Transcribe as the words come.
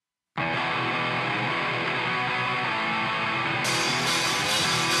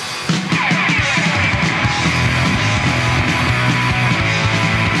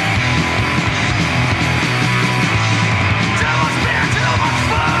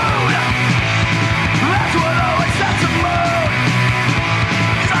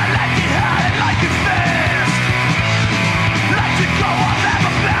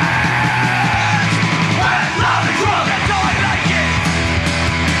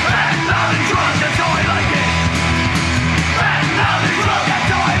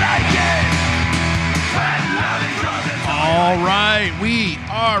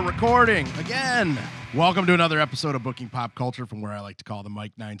are recording again. Welcome to another episode of Booking Pop Culture from where I like to call the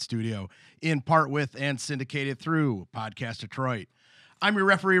Mike 9 Studio, in part with and syndicated through Podcast Detroit. I'm your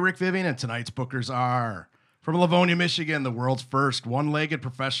referee, Rick Vivian, and tonight's bookers are from Livonia, Michigan, the world's first one-legged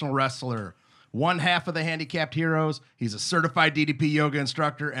professional wrestler, one half of the Handicapped Heroes. He's a certified DDP yoga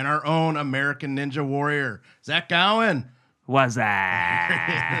instructor and our own American Ninja Warrior, Zach Gowen. What's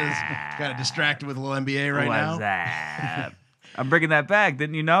that? Kind of distracted with a little NBA right now. What's that? I'm bringing that back.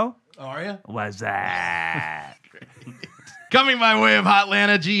 Didn't you know? Oh, are you? What's that? Coming by way of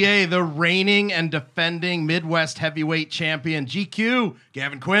Hotlanta, GA, the reigning and defending Midwest heavyweight champion, GQ,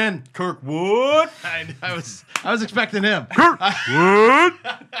 Gavin Quinn. Kirkwood. I was expecting him. Kirkwood.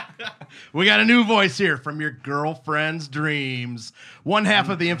 We got a new voice here from your girlfriend's dreams. One half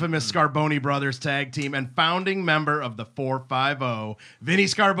of the infamous Scarboni Brothers tag team and founding member of the 450, Vinny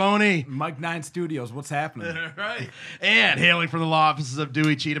Scarboni. Mike 9 Studios, what's happening? Right. And hailing from the law offices of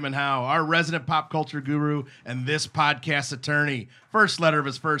Dewey, Cheatham, and Howe, our resident pop culture guru and this podcast attorney. First letter of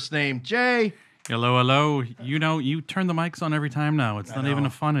his first name, Jay. Hello, hello. You know, you turn the mics on every time now. It's not even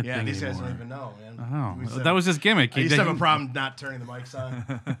a fun thing Yeah, these guys anymore. don't even know, man. Oh, that was his gimmick. I used to have a problem not turning the mics on.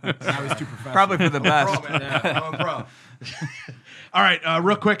 Now he's too professional. Probably for the best. Pro, man. Yeah, I'm a pro. All right,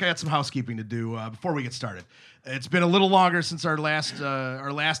 real quick, I got some housekeeping to do before we get started. It's been a little longer since our last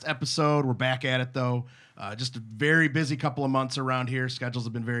episode. We're back at it, though. Just a very busy couple of months around here. Schedules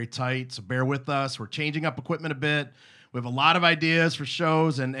have been very tight, so bear with us. We're changing up equipment a bit. We have a lot of ideas for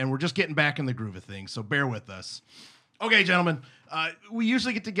shows, and we're just getting back in the groove of things, so bear with us. Okay, gentlemen, we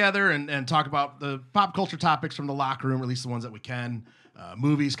usually get together and talk about the pop culture topics from the locker room, or at least the ones that we can.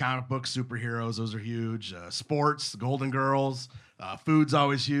 Movies, comic books, superheroes, those are huge. Sports, the Golden Girls, food's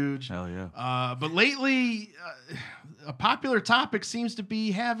always huge. Hell yeah. But lately, a popular topic seems to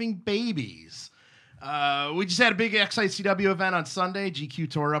be having babies. We just had a big XICW event on Sunday. GQ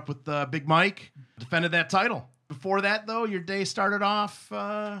tore up with Big Mike, defended that title. Before that, though, your day started off...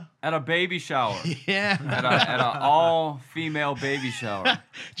 At a baby shower. Yeah. At an all-female baby shower.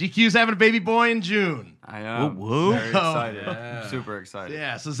 GQ's having a baby boy in June. I am Whoa. very excited. Yeah. Super excited.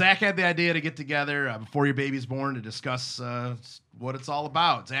 Yeah, so Zach had the idea to get together before your baby's born to discuss what it's all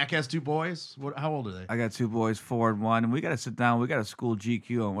about. Zach has two boys. How old are they? I got two boys, 4 and 1, and we got to sit down. We got to school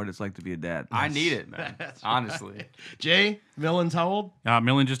GQ on what it's like to be a dad. I need it, man. That's Honestly. right. Jay, Millen's how old?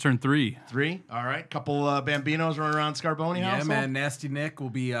 Millen just turned 3. 3. All right. Couple Bambinos running around Scarboni Yeah, household. man. Nasty Nick will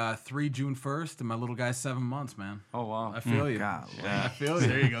be 3 June 1st, and my little guy's 7 months, man. Oh, wow. I feel you. God. I feel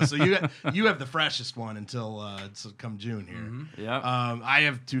There you. you go. So you have the freshest one until come June here. Mm-hmm. Yep. I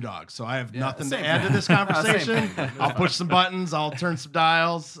have 2 dogs, so I have nothing to same add to thing. this conversation. Same thing. I'll push some buttons. I'll turn some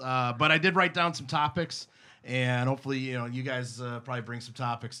dials. But I did write down some topics, and hopefully, you guys probably bring some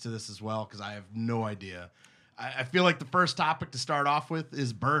topics to this as well, because I have no idea. I feel like the first topic to start off with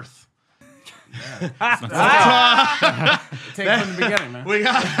is birth. Take it from the beginning, man. We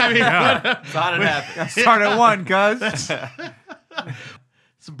got. I mean, So how did it happen? Start at 1, cuz.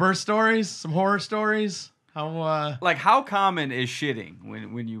 some birth stories, some horror stories. How? Like, how common is shitting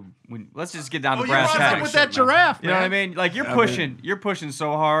when let's just get down to You brass brought up tacks. with that giraffe, You know what I man. mean? Like, you're pushing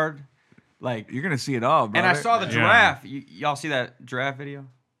so hard. Like, You're going to see it all, brother. and I saw the Yeah. giraffe. Y'all see that giraffe video?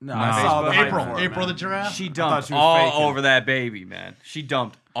 No, No. I saw the hype April, for it, April the man. giraffe. She thought dumped she was all faking. over that baby, man. She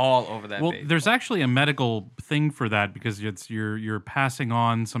dumped all over that Well, baby. there's actually a medical thing for that because you're passing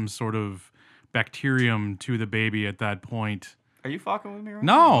on some sort of bacterium to the baby at that point. Are you fucking with me right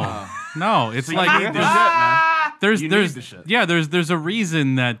No, no, it's You like need the shit, man. there's You need the shit. yeah there's a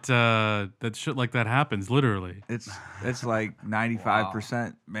reason that that shit like that happens literally. It's like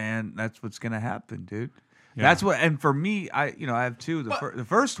 95%, man. That's what's going to happen, dude. Yeah. That's what, and for me, I have 2. The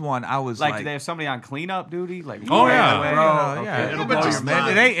first one, I was Like, like, do they have somebody on cleanup duty? Like, Oh, right yeah. away? bro, Okay. yeah. It'll But blow just, your man,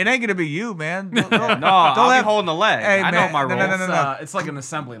 mind. it ain't gonna be you, man. No, I'll be holding the leg. Hey, I know man, my no, role. no, no, no. It's like an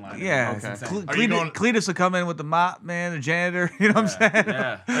assembly line. Yeah, It's insane. Are you going- Cletus will come in with the mop, man, the janitor. You know what I'm saying?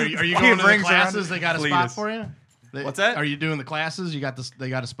 Yeah. Are you He going to the brings around classes? They got a spot Cletus. for you. What's that? Are you doing the classes? You got this? They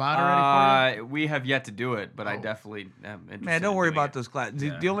got a spot already for you? We have yet to do it, but I definitely am interested. Man, don't in worry doing about it. those classes.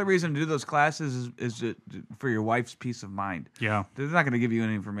 The only reason to do those classes is for your wife's peace of mind. Yeah. They're not going to give you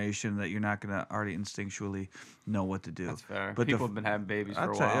any information that you're not going to already instinctually know what to do. That's fair. But People have been having babies for a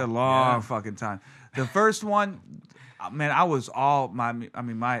I'll tell you, while. a long fucking time. The first one, man, I was all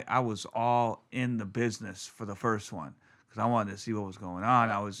I was all in the business for the first one. Because I wanted to see what was going on.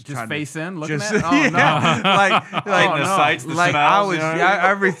 I was Just trying face to, in, looking just, at it? Oh, yeah, no. like the sights, the like I smells, was, you know? yeah,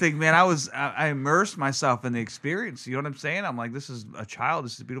 everything, man. I immersed myself in the experience. You know what I'm saying? I'm like, this is a child.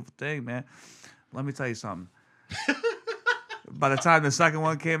 This is a beautiful thing, man. Let me tell you something. by the time the second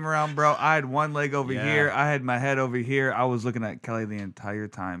one came around, bro, I had one leg over Yeah. here. I had my head over here. I was looking at Kelly the entire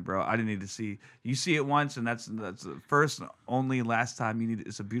time, bro. I didn't need to see. You see it once, and that's the first, only, last time you need.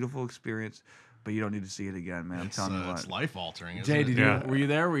 It's a beautiful experience, but you don't need to see it again, man. I'm telling you It's what. life altering. Jay, did Yeah. were you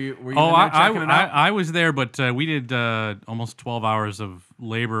there? Were you Oh, in there checking it out? I was there, but we did almost 12 hours of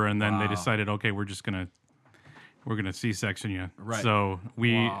labor, and then they decided, okay, we're gonna C-section you. Right. So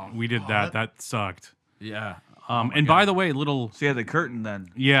we did that. That sucked. Yeah. And by the way, little So you had the curtain then.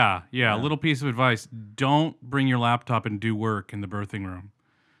 yeah, little piece of advice: don't bring your laptop and do work in the birthing room.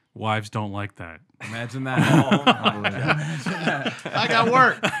 Wives don't like that. Imagine that. I got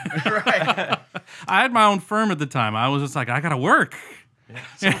work. I had my own firm at the time. I was just like, I gotta work.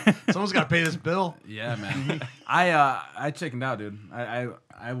 Someone's got to pay this bill. Yeah, man. I chickened out, dude.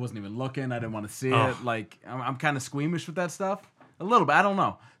 I wasn't even looking. I didn't want to see it. Like I'm kind of squeamish with that stuff. A little bit. I don't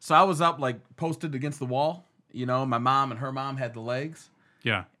know. So I was up like posted against the wall. You know, my mom and her mom had the legs.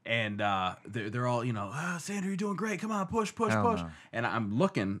 Yeah. And they're all, you know, Sandra, you're doing great. Come on, push. Hell no. And I'm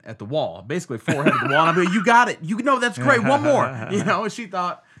looking at the wall, basically forehead at the wall. And I'm like, you got it. You know, that's great. One more. You know, and she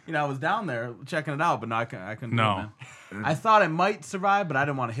thought, you know, I was down there checking it out, but no, I couldn't. No. Do it, man. I thought I might survive, but I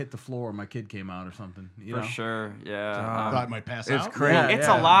didn't want to hit the floor when my kid came out or something. You For know? sure. I Yeah. thought I might pass It's out. crazy. Yeah, It's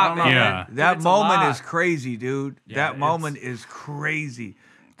yeah. a lot, I don't know, man. Yeah. That It's a moment lot. is crazy, dude. Yeah, that it's- moment is crazy.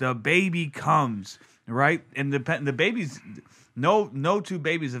 The baby comes, right? And the babies, no two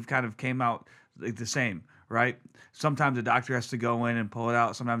babies have kind of came out like the same, right? Sometimes the doctor has to go in and pull it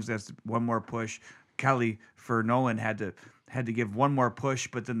out. Sometimes there's one more push. Kelly for Nolan had to give one more push,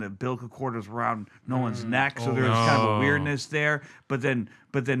 but then the umbilical cord was around Nolan's neck, so there was kind of a no. weirdness there. But then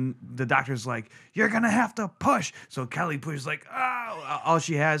the doctor's like, "You're gonna have to push." So Kelly pushes like, "Oh!" All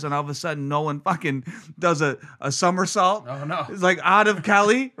she has, and all of a sudden Nolan fucking does a somersault. Oh, no. It's like out of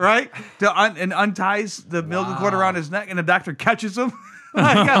Kelly, right? And unties the umbilical cord around his neck, and the doctor catches him.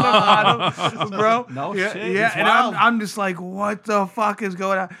 Like at the bottom, bro. No yeah, shit. Yeah, It's and wild. I'm just like, what the fuck is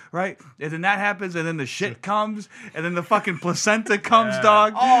going on, right? And then that happens, and then the shit comes, and then the fucking placenta comes,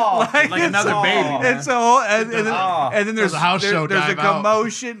 dog. Oh, like it's another a- baby, man. It's a whole, and then there's a house show there's a dive out.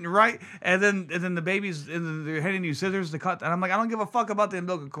 commotion, right? And then the baby's, and then they're handing you scissors to cut, and I'm like, I don't give a fuck about the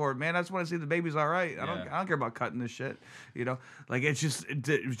umbilical cord, man. I just want to see the baby's all right. I don't care about cutting this shit, you know. Like it's just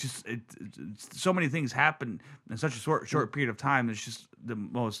so many things happen in such a short period of time. It's just the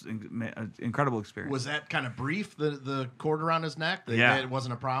most incredible experience. Was that kind of brief? The cord around his neck. Yeah. It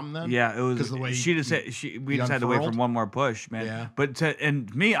wasn't a problem then. Yeah, it was. 'Cause the way we just had to wait for unfurled? one more push, man. Yeah. But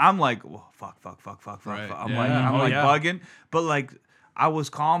and me, I'm like, well, fuck. Right. I'm Yeah. like Yeah. bugging, but like I was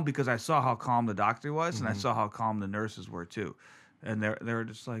calm because I saw how calm the doctor was, Mm-hmm. and I saw how calm the nurses were too. And they were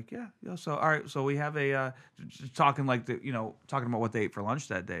just like, yeah. So all right, so we have a just talking like talking about what they ate for lunch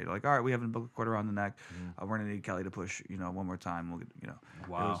that day. Like, all right, we have an umbilical cord around the neck. Mm-hmm. We're gonna need Kelly to push, one more time. We'll get,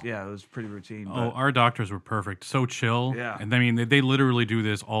 Wow. It was pretty routine. Oh, but- our doctors were perfect. So chill. Yeah. And I mean, they literally do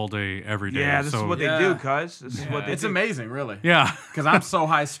this all day, every day. yeah, this is so, what they Yeah. do, cuz. This is what they It's do. amazing, really. Yeah. Because I'm so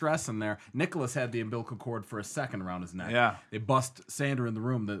high stress in there. Nicholas had the umbilical cord for a second around his neck. Yeah. They bust Sandra in the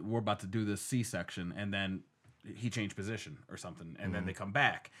room that we're about to do this C-section, and then he changed position or something, and then they come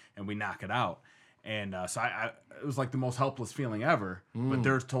back and we knock it out. And so I it was like the most helpless feeling ever, but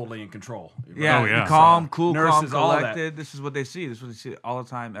they're totally in control. Yeah, Oh, yeah. calm, cool, Nurses, calm, all that. collected. This is what they see. This is what they see all the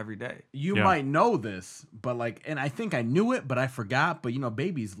time, every day. You Yeah. might know this, but like, and I think I knew it, but I forgot. But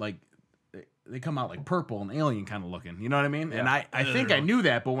babies like they come out like purple and alien kind of looking. You know what I mean? And I think I knew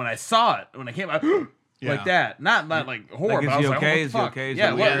that, but when I saw it, when I came out. Yeah. Like that, not like horror. Like, but is I he was like, okay? oh, what Is the he fuck? okay? Is Yeah,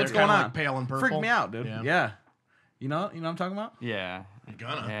 he what, okay? what's Kinda going on? like pale and Freaked purple. me out, dude. Yeah. Yeah. You know what I'm talking about? Yeah.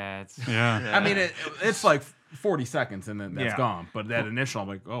 Gonna. Yeah. It's Yeah. I mean, it's like 40 seconds and then that's Yeah. gone. But that initial, I'm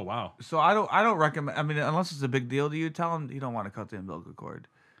like, oh wow. So I don't recommend. I mean, unless it's a big deal to you, tell them you don't want to cut the umbilical cord,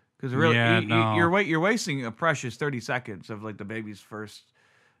 because really, Yeah, no. you're wasting a precious 30 seconds of like the baby's first,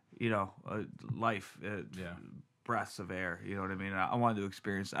 life. Yeah. Breaths of air. You know what I mean? I wanted to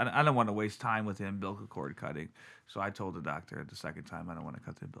experience. I don't want to waste time with the umbilical cord cutting. So I told the doctor the second time I don't want to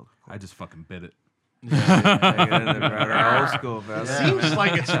cut the umbilical cord. I just fucking bit it. Old school, man. Seems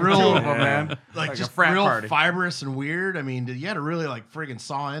like it's real, Two of 'em, man. Like Like a just frat real party. fiberous and weird. I mean, you had to really like friggin'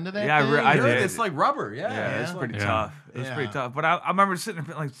 saw into that. Yeah, I thing? re- I Dude, did. it's like rubber. Yeah. Yeah, it's It's pretty Yeah. tough. It was pretty Yeah. tough. But I remember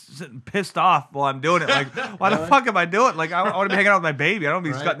sitting pissed off while I'm doing it. Like, why the fuck am I doing it? Like, I want to be hanging out with my baby. I don't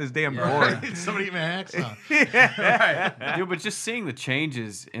be Right. cutting this damn Right. cord. Somebody eat my hacksaw. Dude, but just seeing the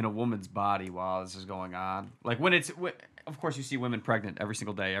changes in a woman's body while this is going on, like when of course you see women pregnant every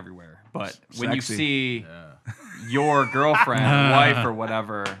single day everywhere, but when you Sexy. see your girlfriend, wife, or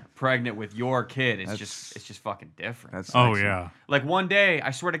whatever pregnant with your kid, it's just fucking different. That's Oh, sexy. yeah. Like one day,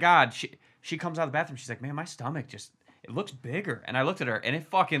 I swear to God, she comes out of the bathroom, she's like, man, my stomach just it looks bigger. And I looked at her, and it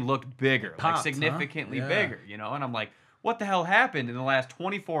fucking looked bigger, Popped, like significantly huh? Yeah. bigger, you know? And I'm like, what the hell happened in the last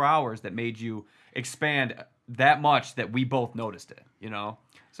 24 hours that made you expand that much that we both noticed it, you know?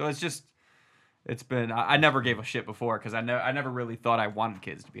 So it's been, I never gave a shit before because I never really thought I wanted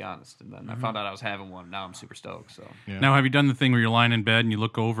kids, to be honest. And then I found out I was having one. Now I'm super stoked. So Now, have you done the thing where you're lying in bed and you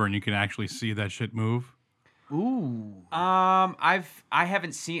look over and you can actually see that shit move? Ooh. I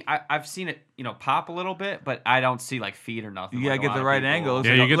haven't seen, I've seen it, you know, pop a little bit, but I don't see like feet or nothing. You gotta like a get lot the of right people. angle. Looks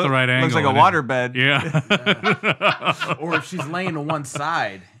Yeah, like you a- get the look- right angle. Looks like a and water bed. Yeah. Or if she's laying to one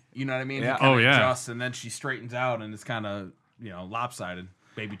side, you know what I mean? Yeah. He kinda Oh, yeah. adjusts, and then she straightens out, and it's kind of, lopsided.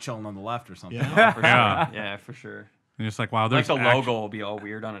 Baby chilling on the left or something. Yeah. For sure. Yeah. Yeah, for sure. And it's like, wow, Like there's the act- logo will be all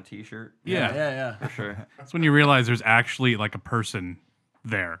weird on a t-shirt. Yeah. yeah. For sure. That's when you realize there's actually like a person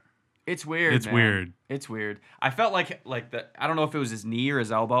there. It's weird. It's man. weird. It's weird. I felt like I don't know if it was his knee or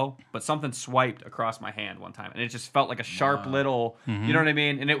his elbow, but something swiped across my hand one time, and it just felt like a sharp little. Mm-hmm. You know what I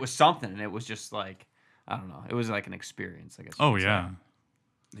mean? And it was something, and it was just like, I don't know. It was like an experience, I guess. you Oh, would say. yeah.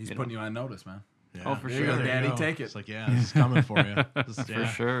 He's You putting you on notice, man. Yeah. Oh, for There sure. you go, There Daddy, go. take it. It's like, yeah, this is coming for you. This is- For yeah.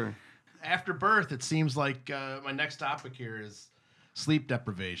 sure. After birth, it seems like my next topic here is sleep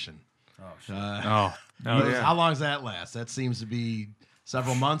deprivation. Oh, shit. Oh, How long does that last? That seems to be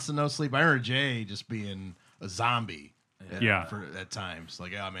several months of no sleep. I remember Jay just being a zombie Yeah. at times.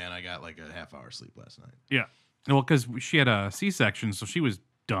 Like, oh, man, I got like a half-hour sleep last night. yeah. Well, because she had a C-section, so she was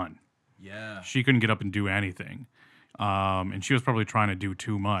done. Yeah. She couldn't get up and do anything. And she was probably trying to do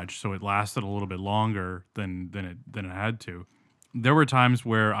too much, so it lasted a little bit longer than it had to. There were times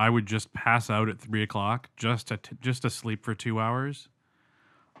where I would just pass out at 3 o'clock just to sleep for 2 hours,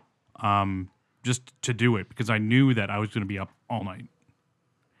 just to do it because I knew that I was going to be up all night.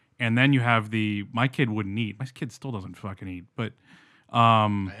 And then you have my kid wouldn't eat. My kid still doesn't fucking eat, but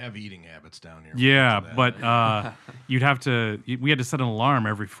I have eating habits down here. yeah, We'll get to that. but we had to set an alarm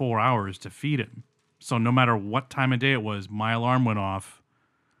every 4 hours to feed him. So no matter what time of day it was, my alarm went off,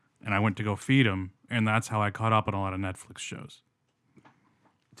 and I went to go feed him, and that's how I caught up on a lot of Netflix shows.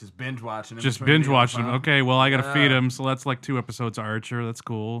 Just binge watching. in Just between binge meals, watching. huh? Okay, well I gotta feed him, so that's like 2 episodes of Archer. That's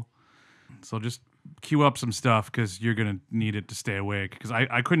cool. So just queue up some stuff because you're gonna need it to stay awake. Because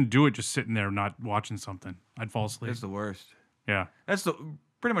I couldn't do it just sitting there not watching something. I'd fall asleep. That's the worst. Yeah. That's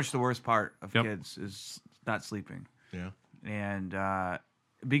pretty much the worst part of Yep. kids is not sleeping. Yeah. And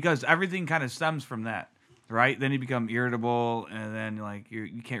because everything kind of stems from that, right? Then you become irritable, and then like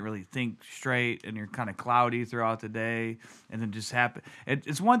you can't really think straight, and you're kind of cloudy throughout the day, and then just happen.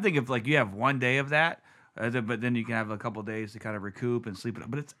 It's one thing if like you have one day of that, but then you can have a couple days to kind of recoup and sleep.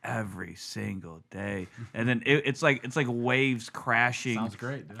 But it's every single day, and then it's like waves crashing. Sounds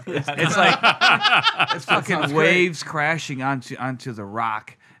great, dude. It's like it's fucking waves crashing onto the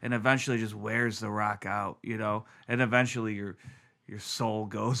rock, and eventually just wears the rock out, you know. And eventually your soul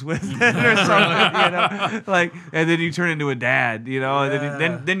goes with it or something, you know. Like, and then you turn into a dad, you know.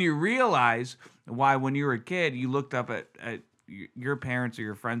 And then you realize why when you were a kid you looked up at your parents or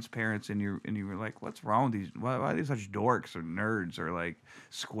your friends' parents, and you were like, what's wrong with these? Why are they such dorks or nerds or like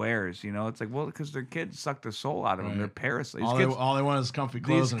squares? You know, it's like, well, because their kids suck the soul out of them. They're parasites. All they want is comfy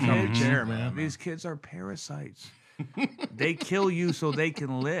clothes and a comfy chair, man. These kids are parasites. They kill you so they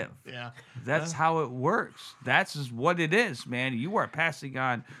can live. Yeah. That's how it works. That's just what it is, man. You are passing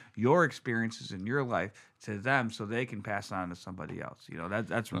on your experiences in your life to them so they can pass on to somebody else. You know,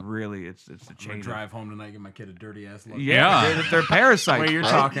 that's really it's the I'm gonna change. drive home tonight, give my kid a dirty ass look. Yeah. They're parasites. Way you're right?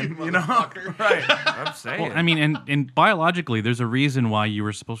 talking, you know? Right. I'm saying. Well, I mean, and biologically, there's a reason why you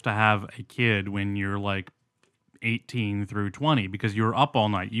were supposed to have a kid when you're like 18 through 20 because you were up all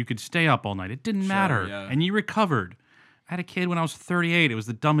night. You could stay up all night. It didn't matter. yeah. And you recovered. I had a kid when I was 38. It was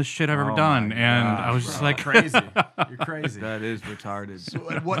the dumbest shit I've ever Oh done. my And gosh, I was just like, Crazy. You're crazy. that is retarded. So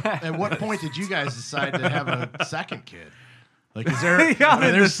at what point did you guys decide to have a second kid? Like, is there? Y'all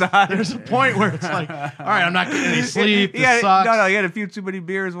didn't decide. There's a point where it's like, all right, I'm not getting any sleep. This Yeah, sucks. no, you had a few too many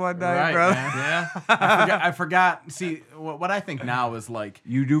beers one night, Right, bro. man. Yeah. I forgot. See, what I think now is like,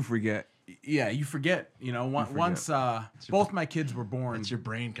 You do forget. yeah, you forget. You know, once both my kids were born. It's your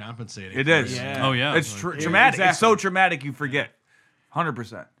brain compensating. It for is. it. Yeah. oh, yeah. It's traumatic. Exactly. It's so traumatic you forget.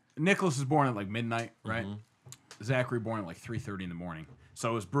 100%. Nicholas was born at like midnight, right? Mm-hmm. Zachary born at like 3:30 in the morning. So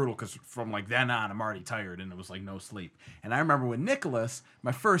it was brutal because from like then on, I'm already tired and it was like no sleep. And I remember with Nicholas,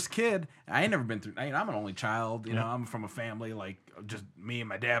 my first kid, I ain't never been through. I'm an only child, you know. I'm from a family like just me and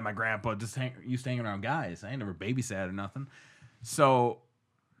my dad, my grandpa, just used to hanging around guys. I ain't never babysat or nothing. So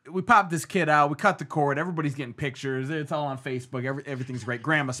we pop this kid out. We cut the cord. Everybody's getting pictures. It's all on Facebook. Everything's great.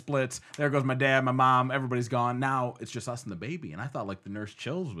 Grandma splits. There goes my dad, my mom. Everybody's gone. Now it's just us and the baby. And I thought like the nurse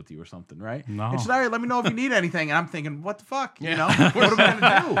chills with you or something, right? No. And she's all right, let me know if you need anything. And I'm thinking, what the fuck? You know, what am I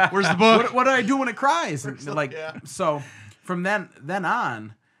gonna do? Where's the book? What do I do when it cries? And like, yeah. so from then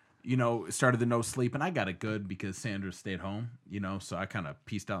on, you know, it started the no sleep, and I got it good because Sandra stayed home. You know, so I kind of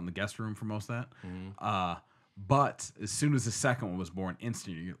pieced out in the guest room for most of that. But as soon as the second one was born,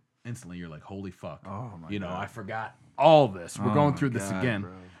 instantly you're like, holy fuck. Oh, my You know, God. I forgot all this. We're Oh, going my through this God, again.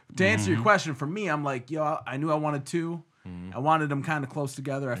 bro. To answer your question, for me, I'm like, yo, I knew I wanted two. I wanted them kind of close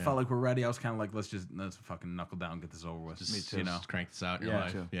together. I felt like we're ready. I was kind of like, let's fucking knuckle down, get this over with. Just, You know. just crank this out in your Yeah,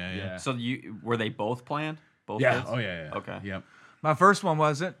 life. too. Yeah, yeah. So were they both planned? Both Yeah. kids? Oh yeah. Okay. Yep. My first one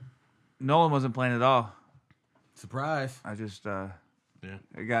wasn't. Nolan wasn't playing at all. Surprise. I just Yeah.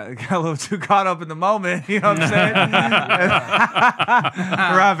 I got a little too caught up in the moment. You know what I'm saying?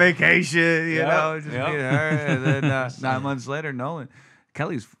 We're on vacation, you know, just Yep. being her. And then 9 months later, Nolan,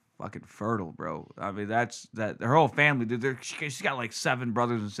 Kelly's fucking fertile, bro. I mean, that's her whole family. Dude, she's got like 7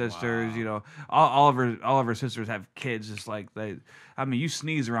 brothers and sisters. You know, all of her sisters have kids. It's like they. I mean, you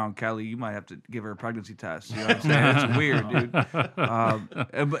sneeze around Kelly, you might have to give her a pregnancy test. You know what I'm saying? It's weird, dude.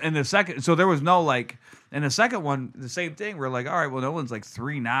 And the second, so there was no like. And the second one, the same thing. We're like, all right, well, Nolan's like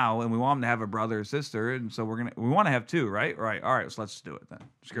 3 now, and we want him to have a brother or sister, and so we want to have 2, right? Right. All right, so let's do it then.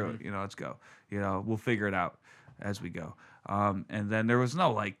 Screw it. You know, let's go. You know, we'll figure it out as we go. And then there was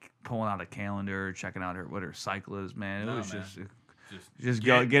no like pulling out a calendar, checking out what her cycle is, man. It was man. just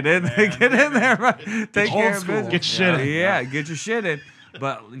go get in there, right? Take care of school. business. Get shit in. Yeah, get your shit in.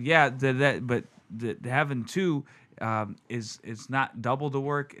 But yeah, having 2 is it's not double the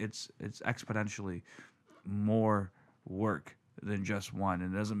work. It's exponentially more work than just one,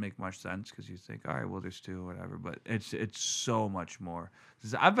 and it doesn't make much sense because you think, all right, well, there's 2, whatever. But it's so much more.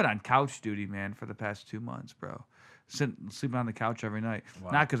 I've been on couch duty, man, for the past 2 months, bro. Sleeping on the couch every night.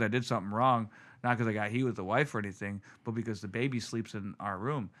 Wow. Not because I did something wrong, not because I got heat with the wife or anything, but because the baby sleeps in our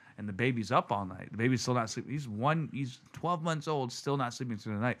room and the baby's up all night. The baby's still not sleeping. He's 12 months old, still not sleeping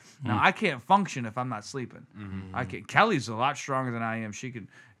through the night. Now I can't function if I'm not sleeping. I can. Kelly's a lot stronger than I am. She can.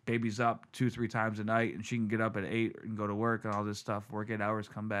 Baby's up 2-3 times a night, and she can get up at 8 and go to work and all this stuff. Work 8 hours,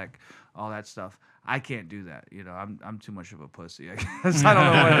 come back, all that stuff. I can't do that. You know, I'm too much of a pussy. I guess I don't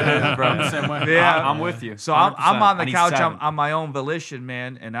know what it is, bro. Same way. Yeah, I'm with you. So I'm 100%. on the I need couch 7. on my own volition,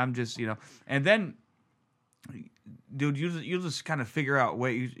 man, and I'm just, you know, and then, dude, you just kind of figure out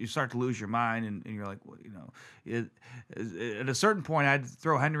you start to lose your mind, and you're like, well, you know, at a certain point, I'd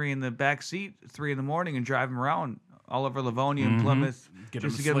throw Henry in the back seat at 3 a.m. and drive him around all over Livonia and Plymouth Get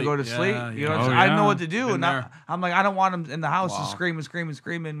just him to get him to to go to sleep. sleep. Yeah, You know, yeah. what I'm Oh, saying? I didn't know yeah. what to do, Been and there. I'm like, I don't want him in the house Wow.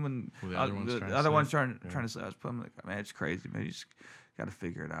 screaming when the other one's trying to other one's sleep. trying to sleep. I was I'm like, man, it's crazy, man. You just got to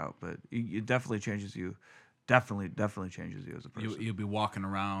figure it out. But it definitely changes you. Definitely changes you as a person. You'll be walking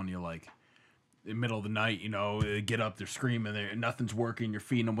around, you're like, in the middle of the night, you know, they get up, they're screaming, nothing's working, you're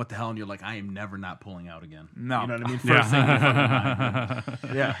feeding them, what the hell? And you're like, I am never not pulling out again. No. You know what I mean? First thing in your fucking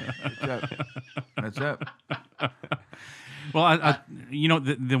mind. Yeah, that's it. Well, I you know,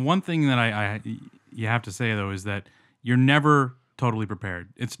 the one thing that I you have to say though is that you're never totally prepared.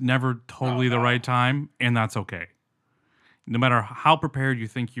 It's never totally the right time, and that's okay. No matter how prepared you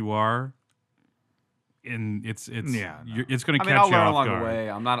think you are, and it's Yeah, no. it's going to I mean, catch I'll you learn off along guard. the way.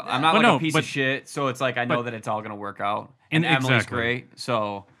 I'm not But like no, a piece but- of shit, so it's like I know but- that it's all gonna work out. And And Emily's exactly. great,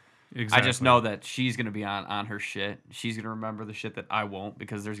 so Exactly. I just know that she's gonna be on her shit. She's gonna remember the shit that I won't,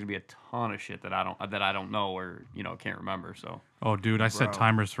 because there's gonna be a ton of shit that I don't know or can't remember. So Oh, dude, I set Bro.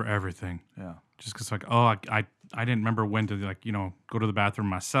 timers for everything. Yeah. Just because, like, oh, I didn't remember when to, like, go to the bathroom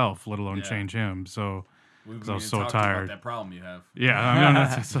myself, let alone Yeah. change him. So, We've 'cause I was been so talking about tired. that problem you have. Yeah,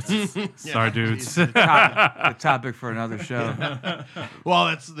 I mean, sorry, dudes. A topic for another show. Well,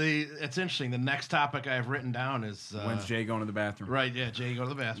 it's interesting. The next topic I have written down is When's Jay going to the bathroom? right. Yeah, Jay, go to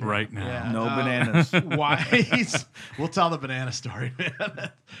the bathroom Right now. Yeah, No bananas. Why? We'll tell the banana story, man.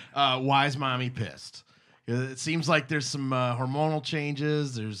 Why is mommy pissed? It seems like there's some hormonal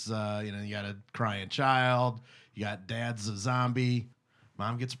changes. There's you got a crying child. You got dad's a zombie.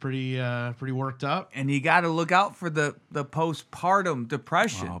 Mom gets pretty worked up. And you got to look out for the postpartum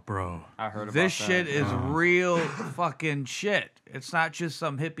depression. Oh, bro. I heard about This that. shit is real fucking shit. It's not just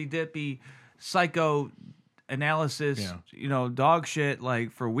some hippy dippy psycho analysis, Yeah. dog shit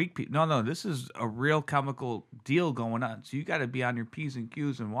like for weak people. No, this is a real chemical deal going on. So you got to be on your P's and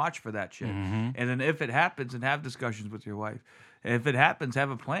Q's and watch for that shit. And then if it happens, and have discussions with your wife. If it happens, have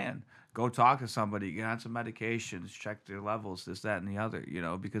a plan. Go talk to somebody, get on some medications, check their levels, this, that, and the other,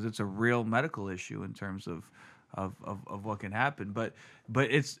 because it's a real medical issue in terms of of what can happen. But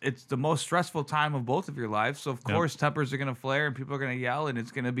it's the most stressful time of both of your lives. So of course tempers are gonna flare and people are gonna yell and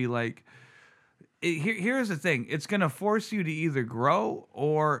it's gonna be like. Here's the thing: it's gonna force you to either grow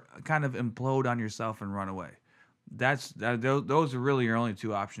or kind of implode on yourself and run away. Those are really your only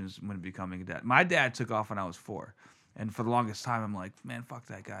two options when becoming a dad. My dad took off when I was 4, and for the longest time, I'm like, man, fuck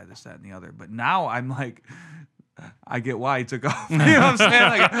that guy, this, that, and the other. But now I'm like, I get why he took off. You know what I'm saying?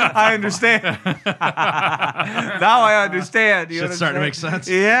 Like, I understand. Now I understand. You Shit's starting to make sense.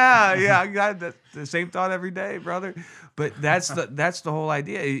 Yeah, I got the same thought every day, brother. But that's the whole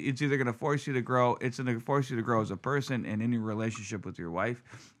idea. It's either going to force you to grow. It's going to force you to grow as a person and in your relationship with your wife,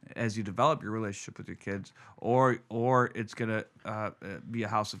 as you develop your relationship with your kids, or it's going to be a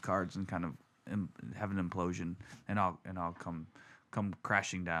house of cards and kind of have an implosion, and I'll come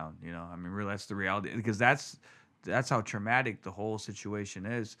crashing down. You know, I mean, really, that's the reality, because that's how traumatic the whole situation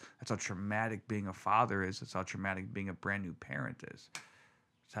is. That's how traumatic being a father is. That's how traumatic being a brand new parent is.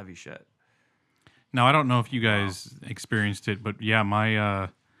 It's heavy shit. Now, I don't know if you guys experienced it, but yeah, my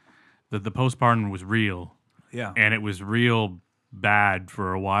the postpartum was real. Yeah. And it was real bad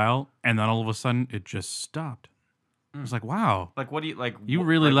for a while, and then all of a sudden it just stopped. It was like, wow. Like, what do you like? You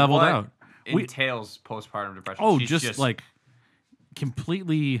really leveled what out. Entails postpartum depression. Oh, She's just like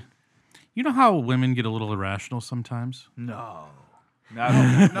completely. You know how women get a little irrational sometimes? No. No,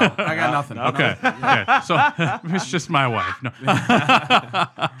 I got nothing. Okay. Okay. So it's just my wife. No.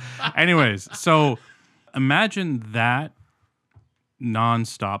 Anyways, so imagine that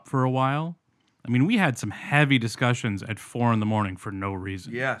nonstop for a while. I mean, we had some heavy discussions at 4 a.m. for no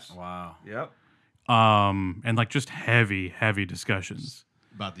reason. Yes. Wow. Yep. And like just heavy discussions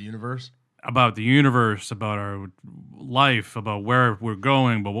About the universe? about the universe, about our life, about where we're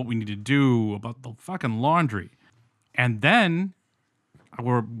going, about what we need to do, about the fucking laundry. And then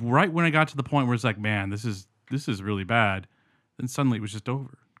we're right when I got to the point where it's like, man, this is really bad. Then suddenly it was just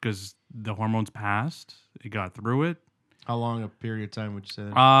over because the hormones passed. It got through it. How long a period of time would you say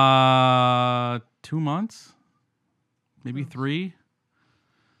that? 2 months, maybe 3.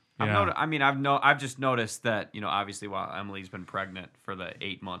 Yeah. I've just noticed that, you know, obviously while Emily's been pregnant for the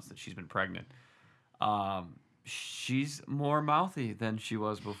 8 months that she's been pregnant, she's more mouthy than she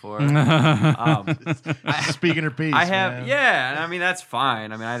was before. Speaking her piece. I have, man. yeah, and I mean that's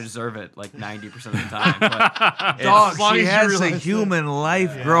fine. I mean I deserve it like 90% of the time. But Dog, as long she as you has a realize human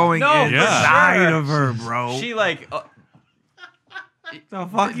life growing No, for inside sure. of her, bro. she like the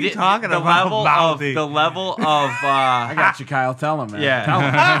fuck you talking the about? level mouthy? of I got you, Kyle. Tell him, man. Yeah. Tell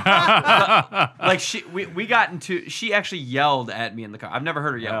him. like we got into, she actually yelled at me in the car. I've never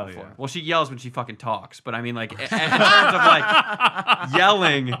heard her yell Hell before. yeah. Well, she yells when she fucking talks, but I mean like in terms of like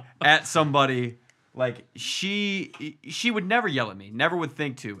yelling at somebody, like she would never yell at me, never would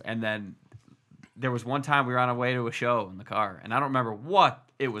think to. And then there was one time we were on our way to a show in the car, and I don't remember what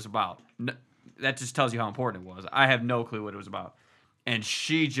it was about. That just tells you how important it was. I have no clue what it was about. And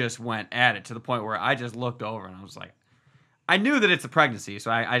she just went at it to the point where I just looked over and I was like, I knew that it's a pregnancy,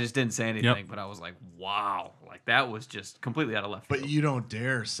 so I just didn't say anything. Yep. But I was like, wow, like that was just completely out of left field. But you don't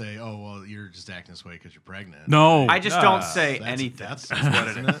dare say, oh, well, you're just acting this way because you're pregnant. No. I just don't say That's- anything. That's what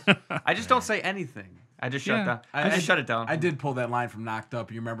it is. I just don't say anything. I just shut Yeah. down. I just shut it down. I did pull that line from Knocked Up.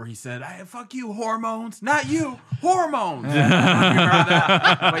 You remember he said, "Hey, fuck you, hormones, not you, hormones." You remember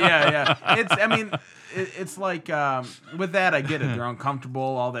that? But yeah. It's like with that, I get it. They're uncomfortable,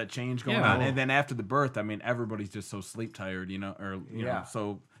 all that change going Yeah. on, and then after the birth, I mean, everybody's just so sleep tired, or you Yeah. know,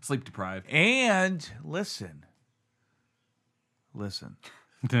 so sleep deprived. And listen. All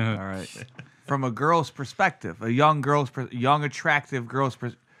right. From a girl's perspective, a young attractive girl's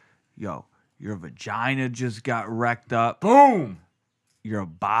perspective, yo, your vagina just got wrecked up. Boom. Your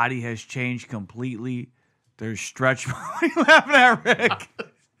body has changed completely. There's stretch. What are you laughing at, Rick?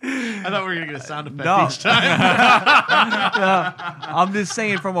 I thought we were going to get a sound effect No. each time. I'm just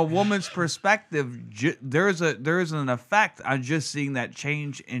saying, from a woman's perspective, there's an effect on just seeing that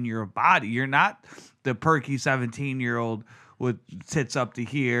change in your body. You're not the perky 17-year-old with tits up to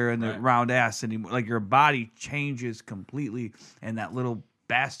here and the round ass anymore. Like, your body changes completely, and that little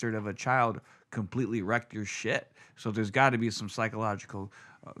bastard of a child completely wrecked your shit. So there's got to be some psychological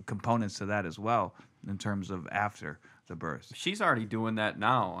components to that as well in terms of after the birth. She's already doing that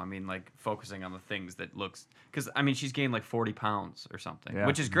now. I mean, like focusing on the things that looks, because I mean, she's gained like 40 pounds or something, Yeah.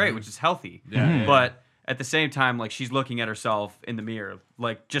 which is great, which is healthy. Yeah. But at the same time, like she's looking at herself in the mirror,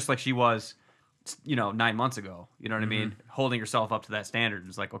 like just like she was, 9 months ago. You know what I mean? Holding yourself up to that standard.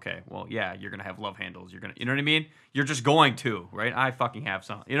 It's like, okay, well, yeah, you're gonna have love handles. You're gonna, you know what I mean? You're just going to, right? I fucking have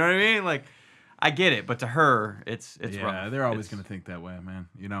some. You know what I mean? Like, I get it, but to her, it's Yeah, rough. they're always going to think that way, man.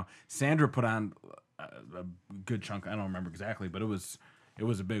 Sandra put on a good chunk. I don't remember exactly, but it was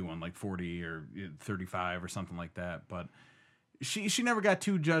a big one, like 40 or 35 or something like that. But she never got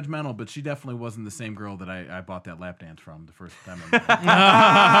too judgmental, but she definitely wasn't the same girl that I bought that lap dance from the first time.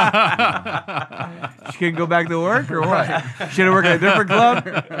 She couldn't go back to work or what? She had to work at a different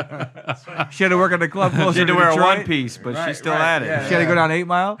club. She had to work at a club closer She had to to wear a Detroit. one piece, but Right, she's still right, at it. yeah. She had to go down 8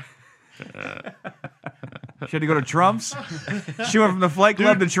 Mile. She had to go to Trump's. She went from the Flight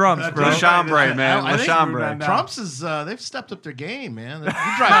Club to Trump's, bro. Le Chambre, man. I Le think Chambre. Trump's is they've stepped up their game, man. You drive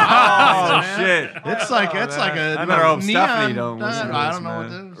high, Oh, man. shit. It's like a I better hope neon. Stephanie don't listen to I this, don't know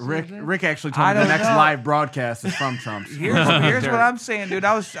man. what this Rick actually I told me the don't next know. live broadcast is from Trump's. Here's what I'm saying, dude.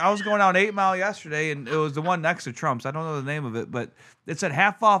 I was going down 8 Mile yesterday, and it was the one next to Trump's. I don't know the name of it, but it said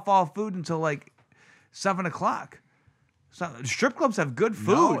half off all food until like 7 o'clock. So strip clubs have good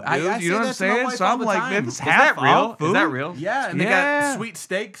food, No, dude. I You know what I'm say that to my saying? wife So all I'm the like, time. if it's Is half Is that real? off food, Is that real? Yeah, and they Yeah. got sweet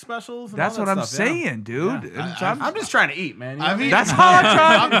steak specials. And that's all what that I'm stuff, yeah. saying, dude. Yeah. And so I'm just trying to eat, man. You know I've what I mean? eaten- That's all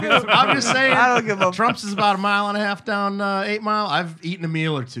I'm trying to do. I'm just saying. I don't give a Trump's is about a mile and a half down 8 Mile. I've eaten a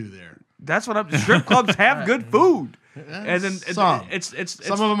meal or two there. That's what I'm. Strip clubs have good food, and then Some. it's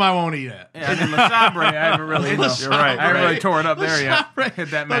Some of them I won't eat at. Yeah, I mean, Le Chambre, I haven't really. You're right, I haven't really right. tore it up there yet.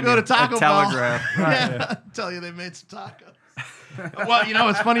 Hit that They'll menu. go to Taco Bell. Telegraph. Yeah, tell you they made some tacos. Well, you know,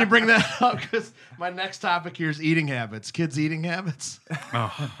 it's funny you bring that up because my next topic here is eating habits. Kids' eating habits.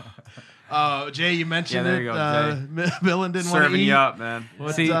 Jay, you mentioned Yeah, there you it. go, Dylan didn't want to Serving eat. you up, man.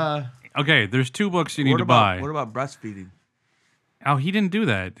 But, See, okay, there's 2 books you need to buy. What about breastfeeding? Oh, he didn't do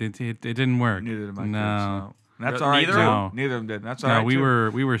that. It didn't work. Neither did my kids. No, So. That's Neither all right. of too. them? Neither of them did. That's all no, right. we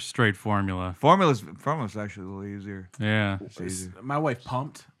too. were straight formula. Formula's actually a little easier. Yeah, It's easier. My wife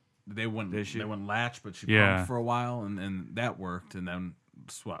pumped. They wouldn't. Did she? They wouldn't latch, but she Yeah. pumped for a while, and that worked, and then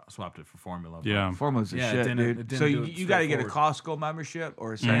swapped it for formula. But yeah. Formula's the Yeah, it shit, didn't- dude. it didn't So do you, it you got to get a straightforward. Costco membership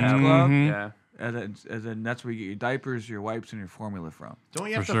or a Sam's Yeah. Club, Mhm. Yeah. and then that's where you get your diapers, your wipes, and your formula from. Don't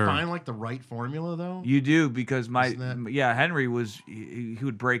you have For to sure. find like the right formula though? You do because Isn't that- Henry was he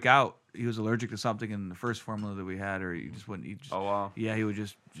would break out. He was allergic to something in the first formula that we had, or he just wouldn't. He just, Oh, wow. Yeah, he would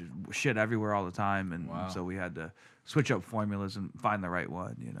just shit everywhere all the time, and Wow. so we had to switch up formulas and find the right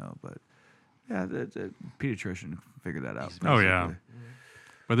one, But yeah, the pediatrician figured that out. Oh, yeah. basically.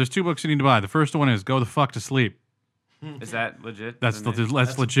 But there's 2 books you need to buy. The first one is Go the Fuck to Sleep. Is that legit? That's Is that name?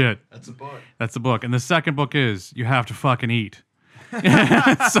 that's legit. That's a book. That's the book. And the second book is You Have to Fucking Eat.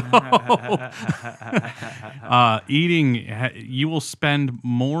 Eating, you will spend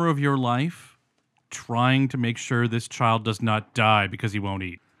more of your life trying to make sure this child does not die because he won't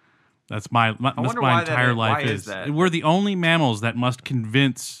eat. That's that's wonder my why that entire is. life Why is that? We're the only mammals that must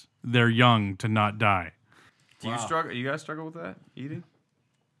convince their young to not die. Do you struggle? You guys struggle with that eating?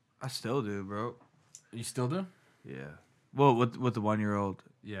 I still do, bro. You still do? Yeah. Well, with the 1-year-old.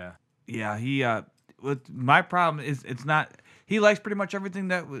 Yeah. Yeah, he with my problem is it's not he likes pretty much everything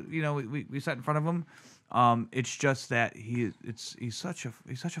that we set in front of him. It's just that he's such a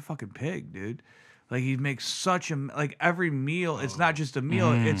fucking pig, dude. Like he makes such a like every meal. It's not just a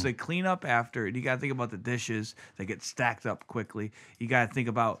meal. It's a cleanup after it. You got to think about the dishes that get stacked up quickly. You got to think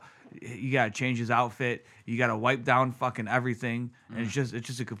about. You got to change his outfit. You got to wipe down fucking everything. And it's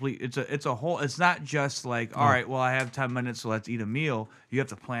just a complete. It's a whole. It's not just like all right. Well, I have 10 minutes, so let's eat a meal. You have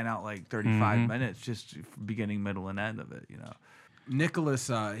to plan out like 35 minutes, just beginning, middle, and end of it.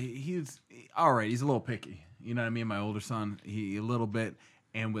 Nicholas, he's all right. He's a little picky. You know what I mean? My older son, he a little bit,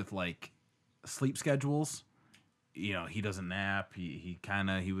 and with like sleep schedules, he doesn't nap. He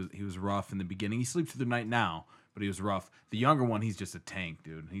was rough in the beginning. He sleeps through the night now, but he was rough. The younger one, he's just a tank,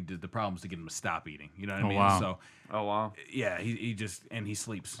 dude. He did the problem is to get him to stop eating. You know what I mean? wow. So Oh wow. yeah, he just and he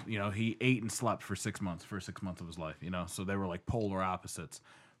sleeps. He ate and slept for 6 months, for 6 months of his life. So they were like polar opposites.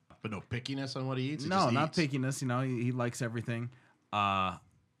 But no pickiness on what he eats. He No, just not eats. pickiness. He likes everything.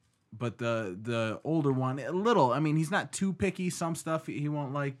 But the older one, a little. I mean, he's not too picky. Some stuff he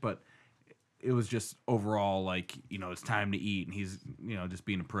won't like, but it was just overall like it's time to eat, and he's just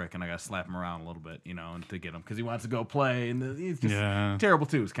being a prick, and I gotta slap him around a little bit, and to get him because he wants to go play, and he's just terrible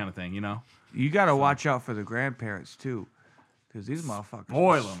twos kind of thing, You got to watch out for the grandparents too, because these motherfuckers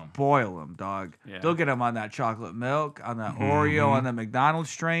Spoiling 'em. spoil them, dog. Yeah. They'll get them on that chocolate milk, on that Oreo, on the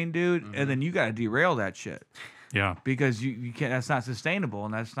McDonald's train, dude, and then you got to derail that shit Yeah. because you can't. That's not sustainable,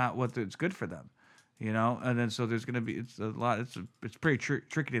 and that's not it's good for them, And then so there's gonna be it's a lot. It's pretty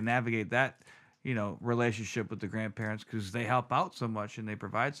tricky to navigate that relationship with the grandparents because they help out so much and they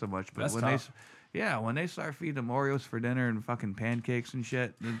provide so much. But That's when tough. when they start feeding them Oreos for dinner and fucking pancakes and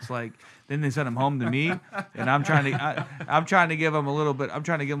shit, it's like then they send them home to me, and I'm trying to give them a little bit. I'm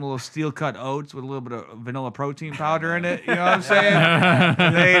trying to give them a little steel cut oats with a little bit of vanilla protein powder in it. You know what I'm saying?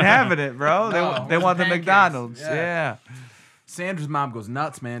 They ain't having it, bro. No, They want the pancakes. McDonald's. Yeah. Yeah. Sandra's mom goes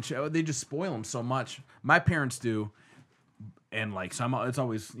nuts, man. They just spoil them so much. My parents do. And like, so it's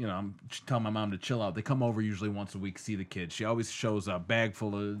always, I'm telling my mom to chill out. They come over usually once a week, see the kids. She always shows a bag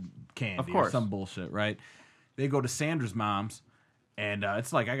full of candy Of or course. some bullshit, right? They go to Sandra's mom's, and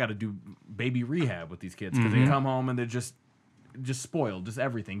it's like I got to do baby rehab with these kids because they come home and they're just spoiled, just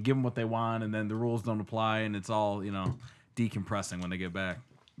everything. Give them what they want, and then the rules don't apply, and it's all decompressing when they get back.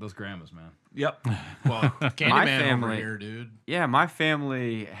 Those grandmas, man. Yep. Well, Candyman My over family- here, dude. Yeah, my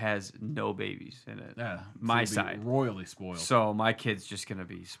family has no babies in it. Yeah, My so they'll be side. royally spoiled. So my kid's just gonna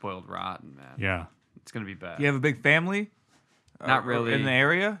be spoiled rotten, man. Yeah. It's gonna be bad. You have a big family? Not really. In the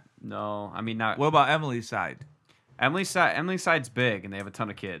area? No, I mean not. What about Emily's side? Emily's side's big, and they have a ton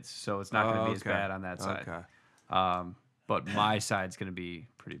of kids, so it's not gonna be as okay. bad on that side. Okay. But my side's gonna be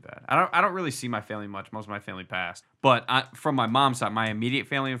pretty bad. I don't really see my family much. Most of my family passed. But from my mom's side, my immediate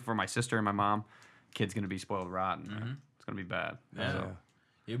family, for my sister and my mom, kid's gonna be spoiled rotten. Man. It's gonna be bad. Yeah. So.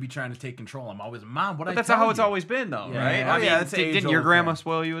 You'll be trying to take control. I'm always, Mom, what But I that's tell how it's you?" always been, though, Yeah. right? Oh, I mean, yeah, that's an didn't your age-old grandma thing.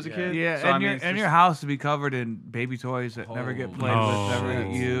 spoil you as a Yeah. kid? Yeah, So, I and, mean, it's your just- house to be covered in baby toys that never get played Oh. with, never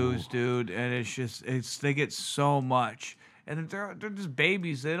get Oh. used, dude. And they get so much. And they're just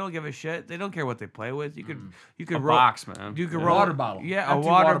babies. They don't give a shit. They don't care what they play with. You could A box, man. You could Yeah. roll Water bottle. Yeah, a Empty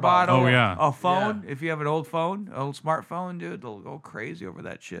water water bottle. bottle. Oh, yeah. A phone. If you have an old phone, an old smartphone, dude, they'll go crazy over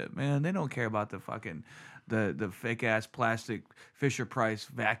that shit, man. They don't care about the fucking the fake ass plastic Fisher Price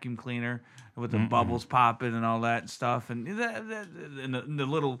vacuum cleaner with the bubbles popping and all that stuff, and the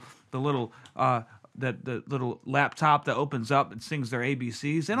little laptop that opens up and sings their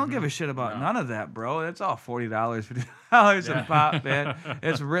ABCs. They don't give a shit about none of that, bro. It's all $40, $50 a pop, man.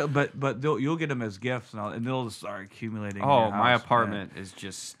 It's real, but you'll get them as gifts and they'll just start accumulating. in Oh, your my house, apartment is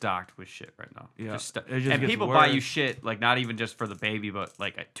just stocked with shit right now. Yeah. Just It just and gets people buy you worse. shit, like, not even just for the baby, but,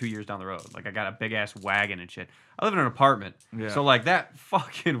 like, 2 years down the road. Like, I got a big-ass wagon and shit. I live in an apartment. Yeah. So, like, that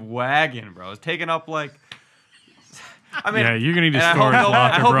fucking wagon, bro, is taking up, like... I mean, Yeah, you're gonna need a and storage I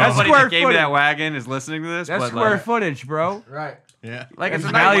locker, hope bro. nobody Square that gave me footage. that wagon is listening to this. That's but square like, footage, bro. Right. Yeah. like It's it's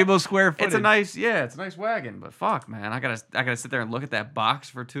a valuable nice, square footage. It's a nice wagon. But fuck, man, I gotta sit there and look at that box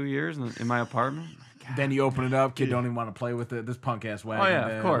for 2 years in my apartment. Then you open it up, kid don't even want to play with it. This punk ass wagon. Oh, yeah,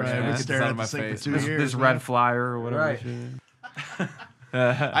 of man. course, Right, man. get this Staring out at of my the sink for face. 2 This, years. this man. red flyer or whatever. Right.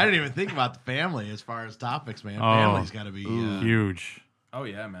 I didn't even think about the family as far as topics, man. Oh. Family's got to be. Huge. Oh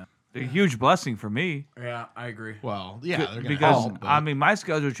yeah, man. A huge blessing for me. Yeah, I agree. Well, yeah, they're gonna Because help, but- I mean, my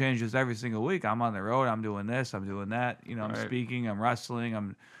schedule changes every single week. I'm on the road. I'm doing this. I'm doing that. I'm Right. speaking. I'm wrestling.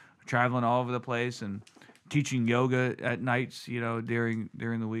 I'm traveling all over the place and teaching yoga at nights. During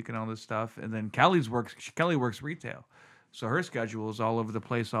the week and all this stuff. And then Kelly works retail, so her schedule is all over the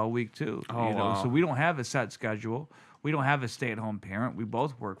place all week too. Oh, wow. So we don't have a set schedule. We don't have a stay-at-home parent. We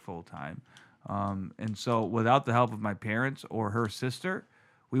both work full time, and so without the help of my parents or her sister,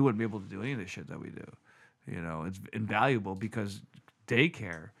 we wouldn't be able to do any of the shit that we do. It's invaluable because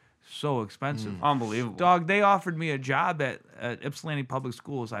daycare so expensive. Unbelievable. Dog, they offered me a job at Ypsilanti Public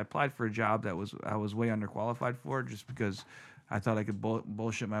Schools. I applied for a job that I was way underqualified for just because I thought I could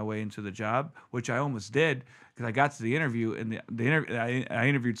bullshit my way into the job, which I almost did because I got to the interview and I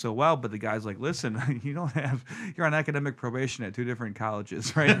interviewed so well, but the guy's like, "Listen, you're on academic probation at 2 different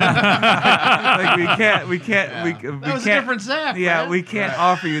colleges right now. Like we can't, that was a different Zach. yeah, man. we can't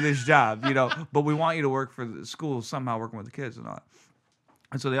offer you this job, but we want you to work for the school somehow, working with the kids and all that."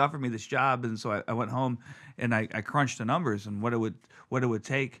 And so they offered me this job, and so I went home and I crunched the numbers and what it would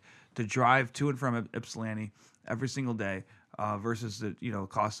take to drive to and from Ypsilanti every single day versus the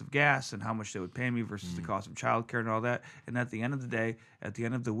cost of gas and how much they would pay me versus the cost of childcare and all that. And at the end of the day, at the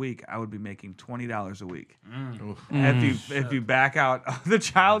end of the week, I would be making $20 a week. If you back out the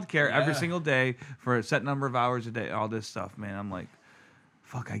childcare every single day for a set number of hours a day, all this stuff, man, I'm like,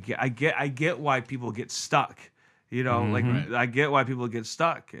 fuck, I get why people get stuck. I get why people get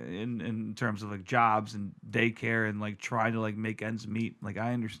stuck in terms of like jobs and daycare and like trying to like make ends meet. Like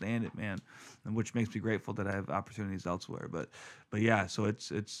I understand it, man, and which makes me grateful that I have opportunities elsewhere. But yeah, so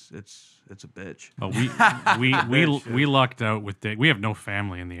it's a bitch. But we lucked out with we have no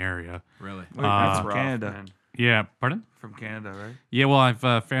family in the area. Really. That's from rough, Canada. man. Yeah, pardon? From Canada, right? Yeah, well,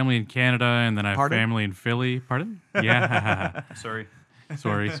 I've family in Canada, and then I have Pardon? family in Philly. Pardon? Yeah. Sorry.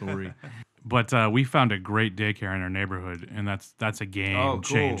 Sorry. But we found a great daycare in our neighborhood, and that's a game Oh, cool.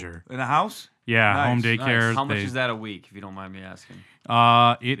 changer. In a house? Yeah, Nice, home nice. daycare. How much is that a week, if you don't mind me asking?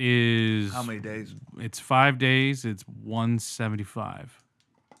 It is. How many days? It's 5 days. It's 175.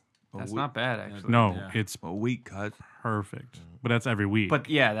 That's not bad, actually. No, Yeah. it's A week, cuz. perfect. But that's every week. But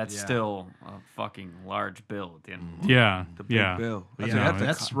yeah, that's Yeah. still a fucking large bill at the end. of the yeah, The big yeah. bill. But Yeah, yeah, no,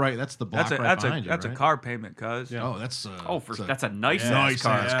 that's right. That's the block That's a right that's behind a you, that's right? a car payment, cuz. Oh, that's that's a nice nice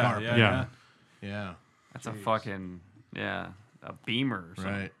car. ass car. Yeah, Yeah. Yeah, That's a fucking a Beamer or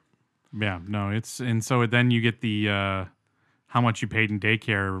something. right. Yeah, no, and so then you get the how much you paid in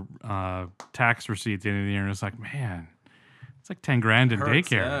daycare tax receipt at the end of the year, and it's like, man, it's like 10 grand in Hurts,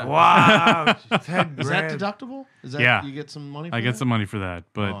 daycare. yeah. Wow. 10 Is that grand. deductible? Is that Yeah. you get some money? For I get that? some money for that,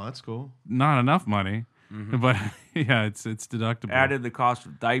 but Oh, that's cool. not enough money. But yeah, it's deductible. Added the cost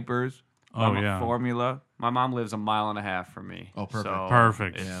of diapers. Oh, mama yeah. formula. My mom lives a mile and a half from me. Oh, perfect. So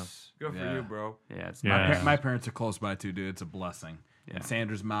Perfect. it's- Good for Yeah. you, bro. Yeah, it's Yeah. not My parents are close by too, dude. It's a blessing. Yeah. And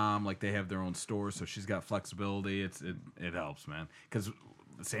Sandra's mom, like they have their own store, so she's got flexibility. It helps, man. Because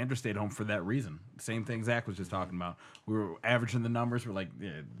Sandra stayed home for that reason. Same thing Zach was just talking about. We were averaging the numbers. We're like,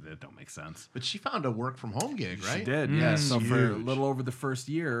 yeah, that don't make sense. But she found a work from home gig, right? She did, yeah. So for a Huge. little over the first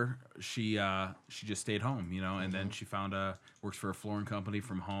year, she just stayed home, you know, and then she found works for a flooring company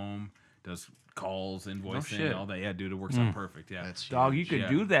from home, does calls, invoicing, shit. all that. Yeah, dude, it works out perfect. Yeah, That's Dog, you huge. could Yeah.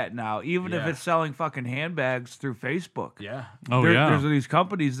 do that now, even if Yeah. it's selling fucking handbags through Facebook. yeah. Oh, yeah. There's these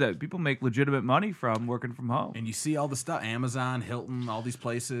companies that people make legitimate money from working from home. And you see all the stuff, Amazon, Hilton, all these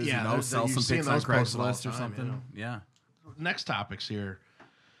places, Yeah, you know, there's- sell you're some seeing pics on those posts all Craigslist the or time, something. Yeah. Next topics here.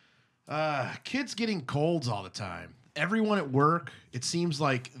 Kids getting colds all the time. Everyone at work, it seems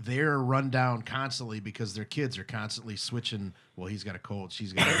like they're run down constantly because their kids are constantly switching. Well, he's got a cold.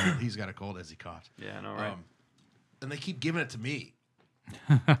 She's got a cold. He's got a cold as he coughs. Yeah, I know, right? And they keep giving it to me.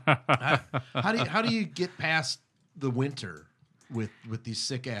 How do you get past the winter with these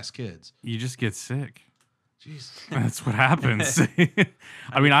sick ass kids? You just get sick. Jeez. That's what happens.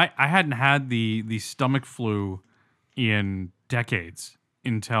 I mean, I hadn't had the stomach flu in decades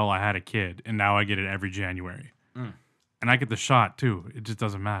until I had a kid, and now I get it every January. And I get the shot too. It just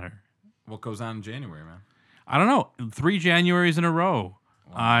doesn't matter. What goes on in January, man? I don't know. 3 Januaries in a row.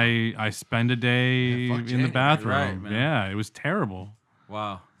 I spend a day Yeah, fuck in the January, bathroom. right, man. Yeah, it was terrible.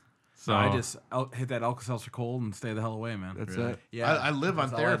 Wow. So I just hit that Alka-Seltzer cold and stay the hell away, man. That's Really? it. Yeah, I live on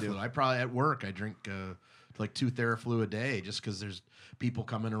that's all I do. Theraflu. I probably at work I drink like 2 Theraflu a day just because there's people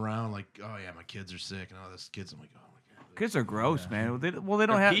coming around like, oh yeah, my kids are sick and all this kids. I'm like, oh my god. Kids are gross, man. They don't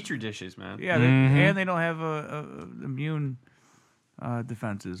They're have petri dishes, man. yeah, and they don't have a immune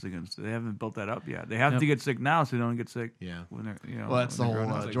defenses against it. They haven't built that up yet. They have to get sick now, so they don't get sick. Yeah. When they're Well, that's the when they're whole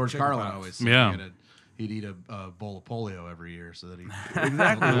grown up. George chicken Carlin pox. always said. Yeah. He'd eat a bowl of polio every year so that he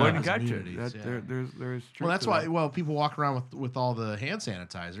Exactly. Yeah, Wouldn't his got you. immunities, That, yeah. there's Well, that's why. Well, people walk around with all the hand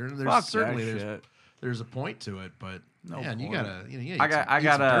sanitizer, and there's Fuck certainly that there's shit. there's a point to it, but No man, you point. gotta I eat some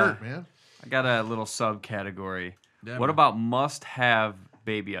got dirt, man. I got a little subcategory. Yeah, What man. about must-have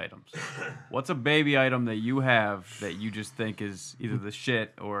baby items? What's a baby item that you have that you just think is either the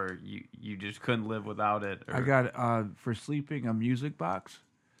shit or you just couldn't live without it? Or, I got for sleeping a music box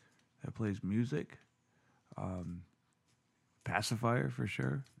that plays music. Pacifier for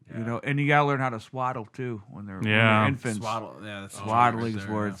sure. You know, and you gotta learn how to swaddle too when they're Yeah. infants. Swaddle. Yeah, that's Swaddling is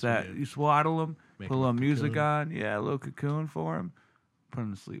there, where yeah. it's at. You swaddle them, Make put a them little a music cocoon. on. Yeah, a little cocoon for them. Put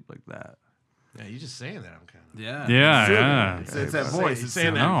them to sleep like that. Yeah, you just saying that. I'm kind of. Yeah. Yeah, It's, yeah. it's that voice. It's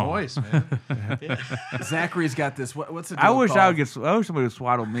saying that. that No. voice, man. Zachary's got this. What's it? I wish I would get. I wish somebody would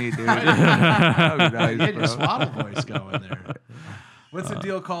swaddle me, dude. That would be nice, You had your bro. swaddle voice going there. What's the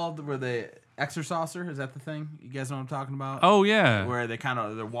deal called where they exerciser? Is that the thing? You guys know what I'm talking about? Oh yeah. Where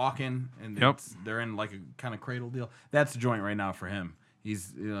they're walking and Yep. they're in like a kind of cradle deal. That's the joint right now for him.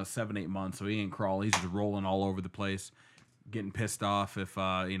 He's 7-8 months, so he ain't crawling. He's just rolling all over the place, getting pissed off if we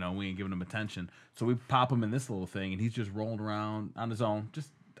ain't giving him attention. So we pop him in this little thing, and he's just rolling around on his own, just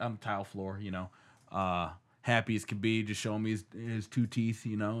on the tile floor, happy as can be, just showing me his 2 teeth,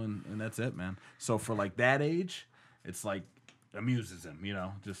 and that's it, man. So for like that age, it's like amuses him,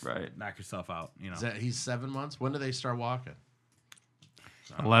 just Right. knock yourself out, He's 7 months. When do they start walking?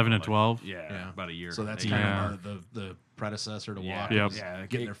 11 to 12. Yeah, about a year. So that's 8 kind months. of the predecessor to Yeah, walk. Yep. yeah,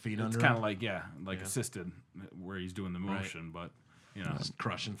 Getting their feet it's under kind him. of like assisted, where he's doing the motion, but Just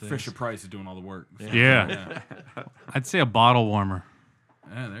crushing things. Fisher Price is doing all the work. So, Yeah. I'd say a bottle warmer.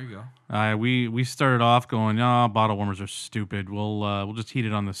 yeah, there you go. We started off going, bottle warmers are stupid. We'll just heat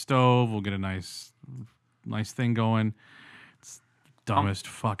it on the stove. We'll get a nice thing going. It's the dumbest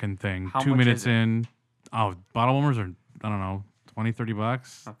fucking thing. how 2 much minutes is it? in, bottle warmers are, I don't know, $20,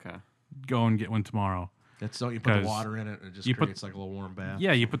 $30. Okay. go and get one tomorrow. That's so you put the 'Cause water in it, and it just you put- creates like a little warm bath.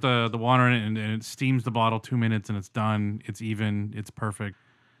 Yeah, you put the water in it and it steams the bottle 2 minutes and it's done. It's even. It's perfect.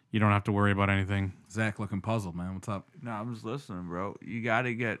 You don't have to worry about anything. Zach looking puzzled, man. What's up? No, I'm just listening, bro. You got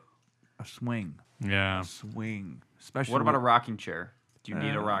to get a swing. Yeah. A swing. Especially What about a with- rocking chair? Do you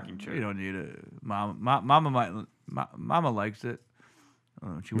need a rocking chair? You don't need a mama. Mama likes it.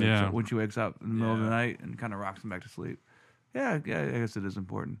 She wakes Yeah. up, when she wakes up in the middle of the night and kind of rocks him back to sleep. Yeah, I guess it is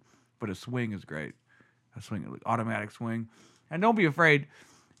important. But a swing is great. A swing, automatic swing, and don't be afraid.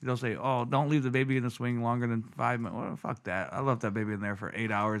 They'll say, "Oh, don't leave the baby in the swing longer than 5 minutes." Well, fuck that. I left that baby in there for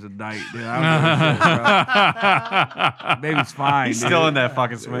 8 hours a night. Dude. I don't give a shit, bro. Baby's fine. He's dude. still in that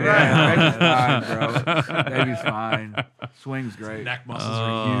fucking swing. Yeah, baby's fine, bro. Baby's fine. Swing's great. Neck muscles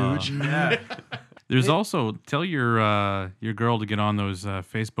are huge. Yeah. There's also tell your girl to get on those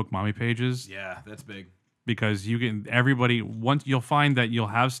Facebook mommy pages Yeah, that's big. because you can everybody once you'll find that you'll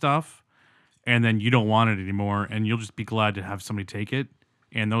have stuff and then you don't want it anymore and you'll just be glad to have somebody take it.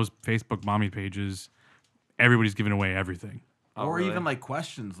 And those Facebook mommy pages, everybody's giving away everything. Oh, or really? even like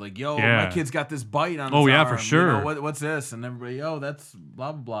questions like, yo, Yeah. my kid's got this bite on his Oh, yeah, arm. for sure. You know, what's this? And everybody, yo, that's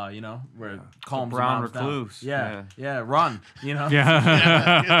blah, blah, blah, you know, where it calms the brown moms down. recluse. Yeah, run, you know?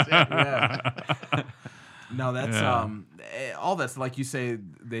 Yeah. Yeah. No, that's Yeah. all that's like you say.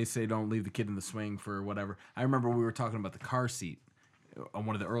 They say don't leave the kid in the swing for whatever. I remember we were talking about the car seat on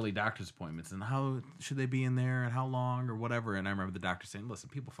one of the early doctor's appointments and how should they be in there and how long or whatever. And I remember the doctor saying, "Listen,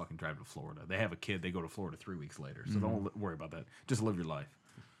 people fucking drive to Florida. They have a kid. They go to Florida 3 weeks later. So don't worry about that. Just live your life."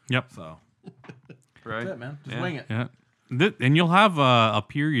 Yep. So Right? that's it, man. Just Yeah. wing it. Yeah. And you'll have a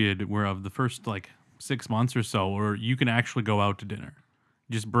period where of the first like 6 months or so where you can actually go out to dinner.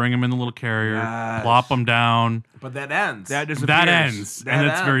 Just bring them in the little carrier, Yes. plop them down. But that ends. That disappears. That ends, That and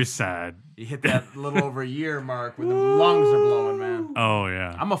it's very ends. sad. You hit that little over a year mark where the lungs are blowing, man. Oh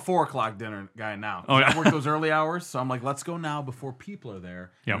yeah. I'm a 4 o'clock dinner guy now. Oh, yeah. I work those early hours, so I'm like, let's go now before people are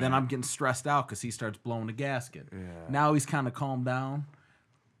there. Yep. And then I'm getting stressed out because he starts blowing a gasket. Now he's kind of calmed down,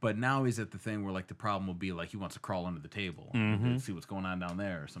 but now he's at the thing where like the problem will be like he wants to crawl under the table and see what's going on down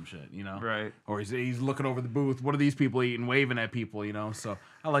there or some shit, you know? Right. Or he's looking over the booth. What are these people eating, waving at people, you know? So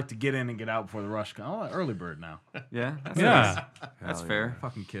I like to get in and get out before the rush comes. Oh, early bird now. Yeah. That's Yeah. That's fair.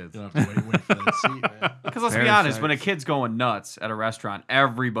 Fucking kids. You don't have to wait for that seat, man. Because let's be Very honest, sight. when a kid's going nuts at a restaurant,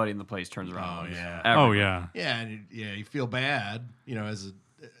 everybody in the place turns around. Oh, yeah. Oh yeah. Yeah, and you feel bad, as a.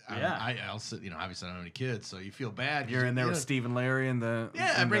 Yeah. I'll sit. Obviously I don't have any kids, so you feel bad. 'cause You're in there with you know, Steve and Larry and the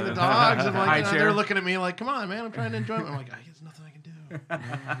Yeah, I and bring the dogs, and high like, chair. they're looking at me like, "Come on, man, I'm trying to enjoy it." I'm like, "There's nothing I can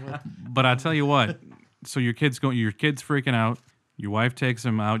do." But I tell you what, so your kid's freaking out. Your wife takes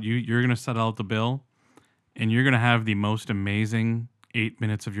him out. You're gonna settle out the bill, and you're gonna have the most amazing 8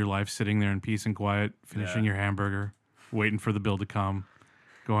 minutes of your life sitting there in peace and quiet, finishing your hamburger, waiting for the bill to come,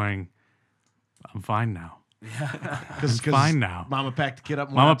 going, "I'm fine now. Because Fine now. Mama packed the kid up.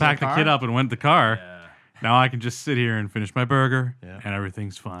 And went Mama out to packed the car. kid up and went to the car. Yeah. Now I can just sit here and finish my burger, Yeah. and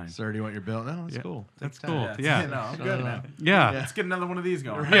everything's fine." Sir, do you want your bill? No, that's Yeah. cool. That's Take time. cool. Yeah. No, I'm good, man. Yeah. Let's get another one of these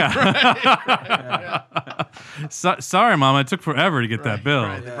going. Yeah. Sorry, Mama. It took forever to get that bill.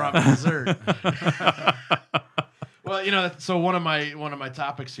 Right, they brought me dessert. Well, so one of my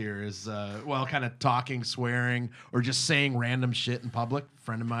topics here is kind of talking, swearing, or just saying random shit in public. A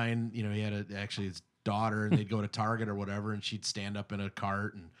friend of mine, he had actually his daughter, and they'd go to Target or whatever, and she'd stand up in a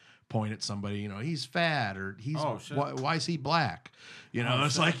cart and point at somebody, he's fat, or he's Oh, shit. why is he black?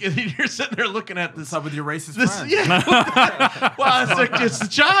 It's like you're sitting there looking at this. What's up with your racist This, friends? yeah. Well, it's like it's a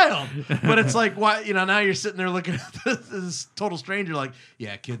child, but it's like why now you're sitting there looking at this total stranger, like,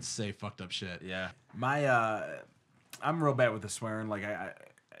 yeah, kids say fucked up shit. Yeah. I'm real bad with the swearing. Like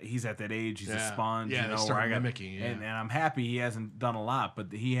he's at that age. He's a Yeah. sponge. Yeah, you they know, start where I got, mimicking, yeah. and I'm happy he hasn't done a lot,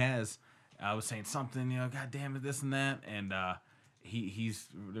 but he has. I was saying something, God damn it, this and that, and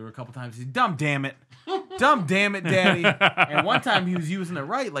there were a couple times he's dumb damn it, daddy. And one time he was using it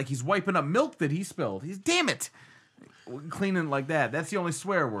right, like he's wiping up milk that he spilled. He's damn it, cleaning like that. That's the only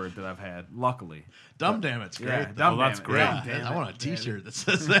swear word that I've had, luckily. Dumb damn it's great. Yeah, dumb that's damn it. great. Dumb Yeah, damn I it, want a daddy. T-shirt that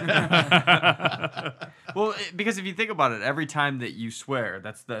says that. Well, because if you think about it, every time that you swear,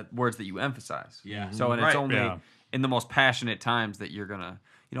 that's the words that you emphasize. Yeah. So, and it's Right. only Yeah. in the most passionate times that you're gonna,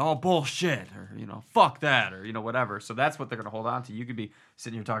 oh, bullshit, or fuck that, or whatever. So that's what they're gonna hold on to. You could be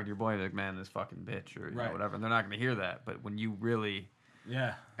sitting here talking to your boy, like, man, this fucking bitch, or Right. whatever, and they're not gonna hear that. But when you really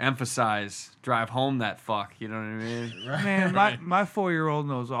Yeah. emphasize, drive home that fuck, you know what I mean? Man, my 4-year-old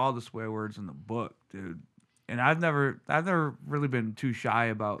knows all the swear words in the book, dude. And I've never really been too shy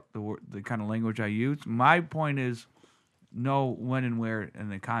about the kind of language I use. My point is, know when and where in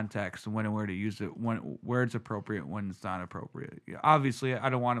the context and when and where to use it, where it's appropriate, when it's not appropriate. Yeah, obviously, I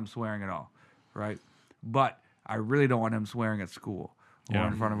don't want him swearing at all, right? But I really don't want him swearing at school or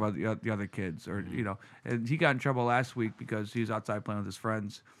in front of the other kids, or And he got in trouble last week because he was outside playing with his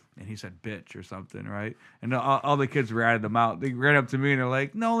friends. And he said bitch or something, right? And all the kids ratted him out. They ran up to me and they're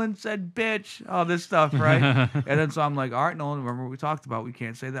like, Nolan said bitch, all this stuff, right? And then so I'm like, all right, Nolan, remember what we talked about? We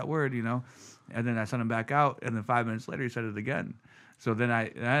can't say that word, And then I sent him back out, and then 5 minutes later he said it again. So then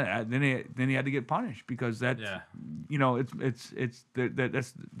then he had to get punished because that's it's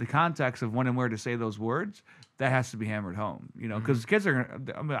that's the context of when and where to say those words. That has to be hammered home, because kids are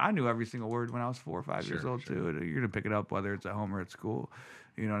gonna. I mean, I knew every single word when I was 4 or 5 years old too. You're gonna pick it up whether it's at home or at school.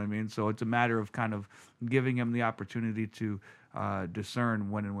 You know what I mean? So it's a matter of kind of giving him the opportunity to discern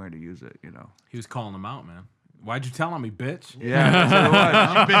when and where to use it. He was calling him out, man. Why'd you tell on me, bitch? Yeah,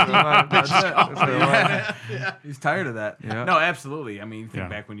 that's what it was. He's tired of that. Yeah. No, absolutely. I mean, think Yeah.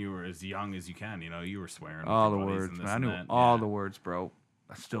 back when you were as young as you can. You were swearing. All the with your buddies words, and man. I this knew and that. all Yeah. the words, bro.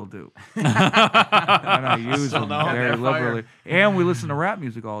 I still do. And I use them very liberally. And we listen to rap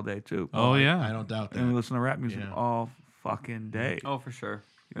music all day too. Oh yeah. I don't doubt And we that. listen to rap music Yeah. all fucking day. Oh, for sure.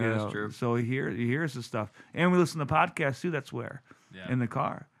 You Yeah, know, that's true. So he hears the stuff, and we listen to podcasts too that swear Yeah. in the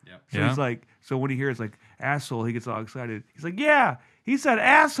car. Yep. So Yeah. he's like, so when he hears like asshole, he gets all excited. He's like, yeah, he said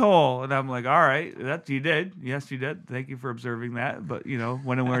asshole, and I'm like, all right, that you did, yes, you did. Thank you for observing that, but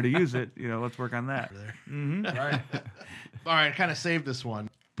when and where to use it, let's work on that. Right. All right, kind of saved this one.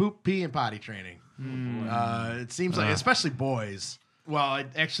 Poop, pee, and potty training. It seems like, especially boys. Well,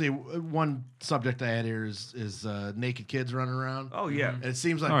 one subject I had here is naked kids running around. Oh yeah, And it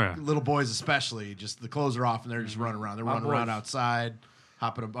seems like Oh, yeah. little boys, especially, just the clothes are off and they're just running around. They're running around boys. outside.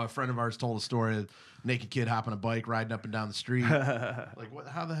 A friend of ours told a story of a naked kid hopping a bike, riding up and down the street. Like, what?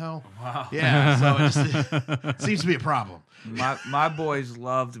 How the hell? Wow. Yeah. So it seems to be a problem. my boys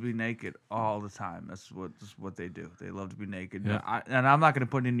love to be naked all the time. That's what they do. They love to be naked. Yeah. And I'm not going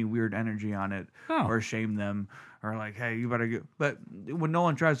to put any weird energy on it No. or shame them or like, hey, you better get. But when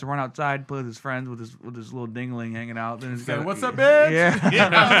Nolan tries to run outside, play with his friends with his little dingling hanging out, then he's Say, got "What's up, bitch?" Yeah.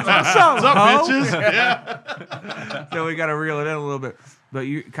 What's up, ho? bitches? Yeah. So we got to reel it in a little bit. But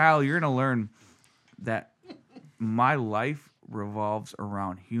Kyle, you're going to learn that my life revolves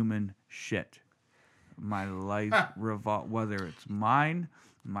around human shit. My life whether it's mine,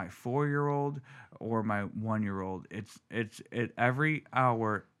 my 4-year-old, or my 1-year-old. It's every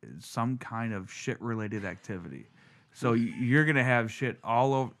hour is some kind of shit related activity. So you're gonna have shit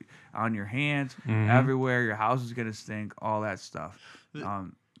all over on your hands, everywhere. Your house is gonna stink, all that stuff.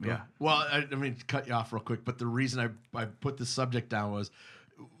 Yeah. Well, I mean, to cut you off real quick, but the reason I put this subject down was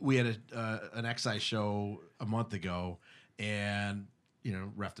we had an excise show a month ago, and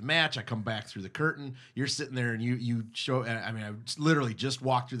ref the match. I come back through the curtain. You're sitting there, and you show. I mean, I literally just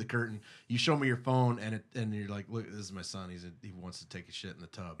walked through the curtain. You show me your phone, and you're like, "Look, this is my son. He wants to take a shit in the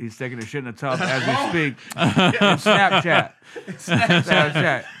tub." He's taking a shit in the tub as we speak. Snapchat.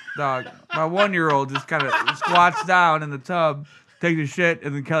 Snapchat. Dog. My 1-year-old just kind of squats down in the tub, takes a shit,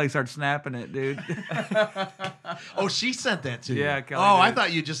 and then Kelly starts snapping it, dude. Oh, she sent that to you. Yeah, Kelly Oh, I did.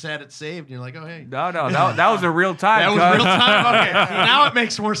 thought you just had it saved, and you're like, "Oh, hey." No, that was a real time. That was cuz. real time. Okay, now it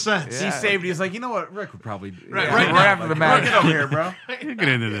makes more sense. Yeah. He saved. He's like, you know what? Rick would probably Right Right now, after the match. Get over here, bro. Get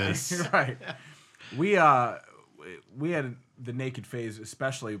into this. You're right. We had the naked phase,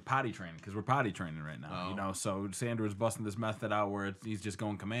 especially potty training, because we're potty training right now. Oh. So Sandra was busting this method out where he's just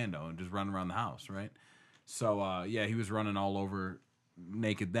going commando and just running around the house, right? So he was running all over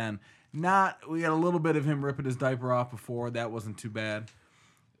naked then. We had a little bit of him ripping his diaper off before. That wasn't too bad.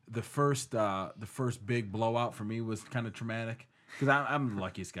 The first big blowout for me was kind of traumatic. Because I'm the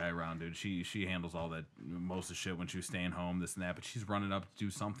luckiest guy around, dude. She handles all that, most of the shit when she was staying home, this and that. But she's running up to do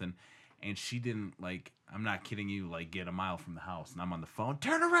something, and she didn't, I'm not kidding you, get a mile from the house. And I'm on the phone,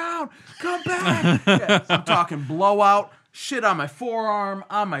 turn around, come back. Yeah, I'm talking blowout, shit on my forearm,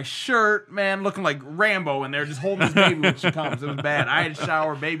 on my shirt, man, looking like Rambo in there, just holding his baby when she comes. It was bad. I had a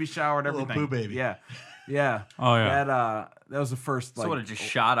shower, baby showered, Little everything. poo baby. Yeah. Oh, yeah. That was the first, So what, it just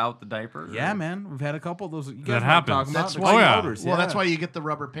shot out the diaper? Yeah, man. We've had a couple of those. You guys That know what I'm happens. talking about. That's The why. Oh, yeah. motors, Well, that's why you get the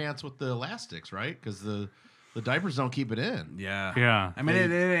rubber pants with the elastics, right? Because the diapers don't keep it in. Yeah. Yeah. I mean,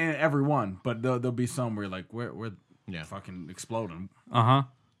 it ain't every one, but there'll be some where we're Yeah. fucking exploding. Uh huh.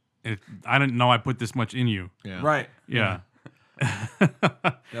 I didn't know I put this much in you. Yeah. Right. Yeah.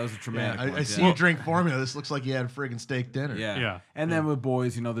 That was a Yeah, traumatic one. I see you drink formula. This looks like you had a friggin' steak dinner. Yeah. Yeah. And then with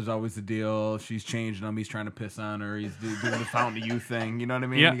boys, there's always the deal. She's changing him. He's trying to piss on her. He's doing the fountain of youth thing. You know what I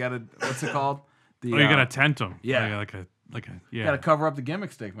mean? Yeah. You got to, what's it called? The, Oh, you gotta tent them. yeah. Like a like a You got to cover up the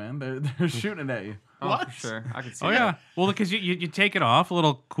gimmick stick, man. They're shooting it at you. Oh, for sure. I can see Oh that. yeah. Well, because you take it off, a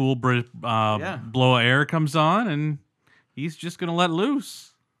little cool blow of air comes on, and he's just gonna let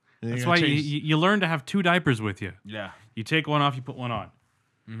loose. You're That's gonna why change- you learn to have 2 diapers with you. Yeah. You take one off, you put one on,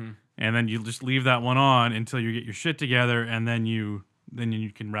 and then you just leave that one on until you get your shit together, and then you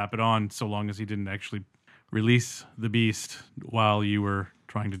can wrap it on. So long as he didn't actually release the beast while you were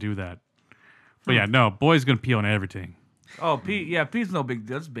trying to do that. But yeah, no, boy's gonna pee on everything. Oh, pee. Yeah, pee's no big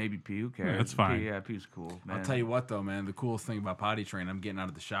deal. It's baby pee. Who cares? that's fine. Pee, yeah, pee's cool, man. I'll tell you what, though, man. The coolest thing about potty training, I'm getting out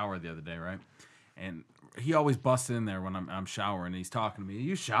of the shower the other day, right? And he always busts in there when I'm showering. And he's talking to me. Are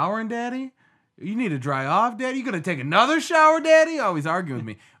you showering, Daddy? You need to dry off, Daddy? You gonna take another shower, Daddy? Always arguing with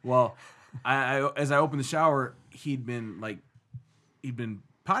me. Well, as I opened the shower, he'd been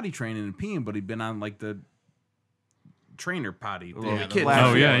potty training and peeing, but he'd been on like the trainer potty. little the kid.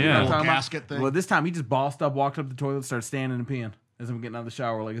 Oh, yeah, yeah. You know what I'm Little talking about? gasket thing. Well, this time he just bossed up, walked up the toilet, started standing and peeing as I'm getting out of the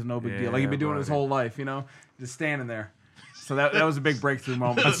shower, like it's no big deal. Like he'd been doing it his buddy. whole life, you know, just standing there. So that was a big breakthrough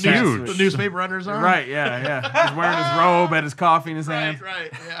moment. That's huge. The newspaper under his arm. Right? Yeah. He's wearing his robe, had his coffee in his hand.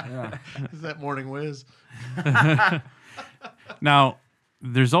 Right. Yeah. Is that morning whiz? Now,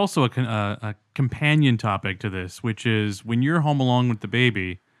 there's also a companion topic to this, which is when you're home alone with the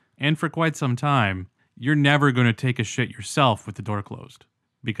baby, and for quite some time, you're never going to take a shit yourself with the door closed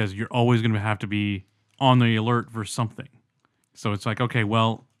because you're always going to have to be on the alert for something. So it's like, okay,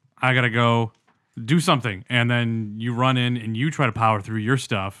 well, I got to go do something. And then you run in and you try to power through your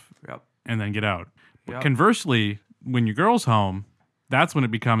stuff Yep. and then get out. But Yep. conversely, when your girl's home, that's when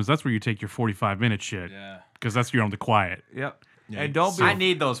that's where you take your 45-minute shit. Yeah. Because that's your own the quiet. Yep. And don't be I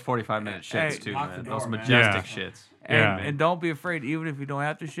need those 45-minute shits Hey, too, lock man. the Those door, man. majestic Yeah. shits. Yeah. and don't be afraid. Even if you don't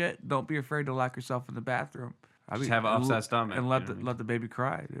have to shit, don't be afraid to lock yourself in the bathroom. Just have an upset stomach, and you let know the what I mean? let the baby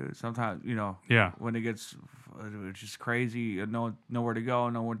cry, dude. Sometimes Yeah. when it gets it's just crazy, nowhere to go,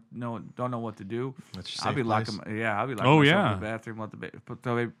 don't know what to do. That's your I'll be safe locking. place. I'll be locking Oh, myself yeah. in the bathroom. Let the baby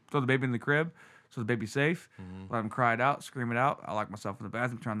throw the baby in the crib so the baby's safe. Let him cry it out, scream it out. I lock myself in the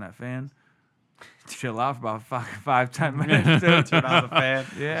bathroom, turn on that fan, chill out for about 5-10 minutes. Dude. Turn on the fan.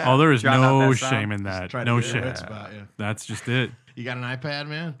 Yeah. Oh, there is Drown out no that sound. shame in that. Try to No get your shame. wits about you. That's just it. You got an iPad,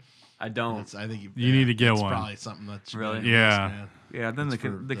 man? I don't. I think You need to get that's one. Probably something that's Really? really Yeah. nice, man. Yeah. Then the That's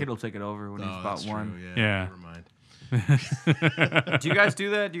for kid the- will take it over when he's Oh, about that's one. true. Yeah. Never mind. Do you guys do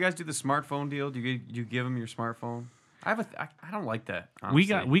that? Do you guys do the smartphone deal? Do you give him your smartphone? I don't like that.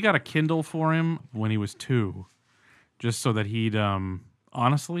 Honestly. We got a Kindle for him when he was 2, just so that he'd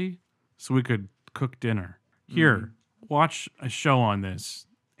honestly, so we could cook dinner. Here, watch a show on this,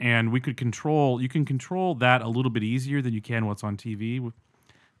 and you can control that a little bit easier than you can what's on TV,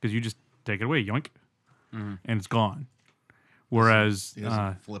 because you just take it away, yoink, and it's gone. Whereas, He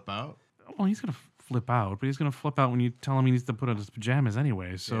doesn't flip out. well, he's gonna flip out, but he's gonna flip out when you tell him he needs to put on his pajamas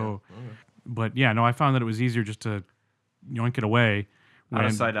anyway. So, but yeah, no, I found that it was easier just to yoink it away. out of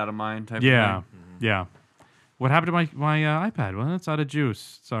when- sight, out of mind type Yeah, of thing. yeah. What happened to my iPad? Well, it's out of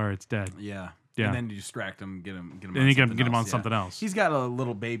juice. Sorry, it's dead. Yeah. Yeah. And then you distract him, get him. Then you get him on yeah. something else. He's got a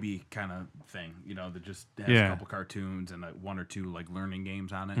little baby kind of thing, that just has Yeah. a couple cartoons and one or two like learning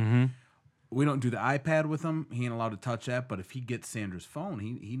games on it. Mm-hmm. We don't do the iPad with him. He ain't allowed to touch that. But if he gets Sandra's phone,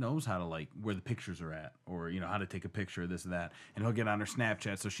 he knows how to like where the pictures are at, or how to take a picture of this and that. And he'll get on her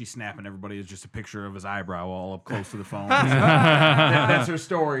Snapchat, so she's snapping everybody is just a picture of his eyebrow all up close to the phone. That's her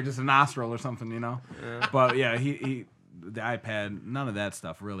story, just a nostril or something, But yeah, he the iPad, none of that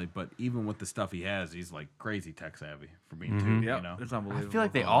stuff really. But even with the stuff he has, he's like crazy tech savvy for being two. Yep. You know. It's I unbelievable. feel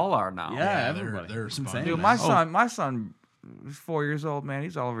like they all are now. Yeah, they're everybody. they're It's spun, insane. Dude, man. my son is 4 years old, man.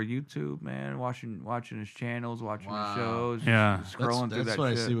 He's all over YouTube, man, watching his channels, watching Wow. his shows, Yeah. scrolling through That's that what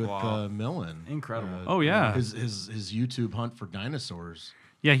shit. I see with Wow. Millen. Incredible. Oh, yeah. His YouTube hunt for dinosaurs.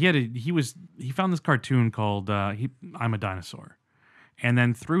 Yeah, he found this cartoon called I'm a Dinosaur. And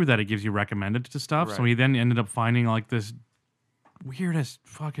then through that it gives you recommended to stuff. So Right. he then ended up finding like this weirdest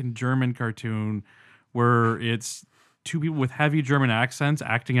fucking German cartoon where it's two people with heavy German accents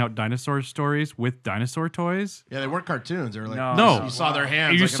acting out dinosaur stories with dinosaur toys. Yeah, they weren't cartoons. They were like No. you saw their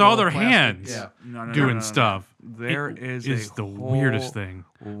hands. You like in saw little their plastic- hands. Yeah. No, doing stuff. There It is the weirdest thing.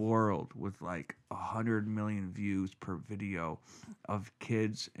 world with like 100 million views per video of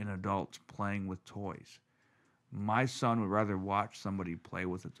kids and adults playing with toys. My son would rather watch somebody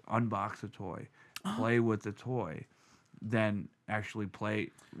unbox a toy, play with the toy, than actually play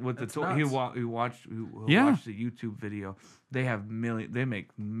with the toy. He'll watch the YouTube video. They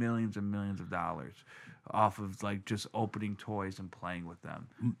make millions and millions of dollars off of like just opening toys and playing with them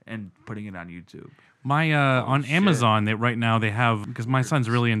and putting it on YouTube. My on shit. Amazon, right now they have, because my son's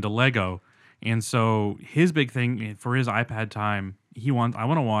really into Lego, And so his big thing for his iPad time, I want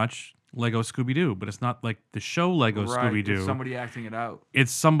to watch Lego Scooby-Doo, but it's not like the show Lego Right, Scooby-Doo. it's somebody acting it out.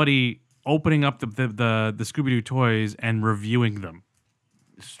 It's somebody opening up the Scooby-Doo toys and reviewing them.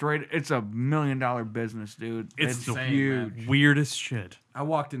 Straight, it's $1 million business, dude. It's It's insane, huge. man. Weirdest shit. I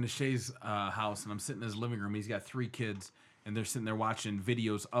walked into Shay's house and I'm sitting in his living room. He's got 3 kids and they're sitting there watching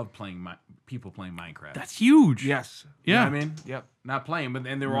videos of people playing Minecraft. That's huge. Yes. You know Yeah. what I mean? Yep. Not playing, but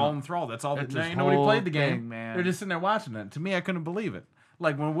and they were all enthralled. That's all. That's Ain't his nobody whole played the game, thing, man. They're just sitting there watching it. To me, I couldn't believe it.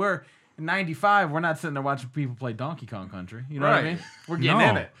 Like when we're in '95, we're not sitting there watching people play Donkey Kong Country. You know what I Right. mean? We're getting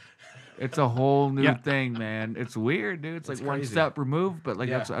in No. it. It's a whole new Yeah. thing, man. It's weird, dude. It's like one crazy. step removed, but like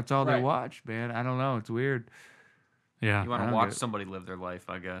Yeah. that's all Right. they watch, man. I don't know. It's weird. Yeah. You want I to don't watch get it. somebody live their life,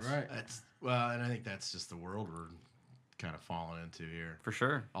 I guess. Right. That's well, and I think that's just the world we're kind of falling into here. For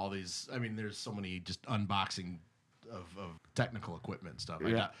sure. All these, I mean, there's so many just unboxing of technical equipment and stuff.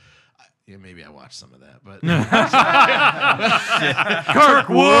 Yeah. Yeah, maybe I watched some of that, but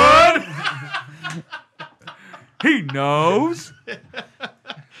Kirkwood. He knows.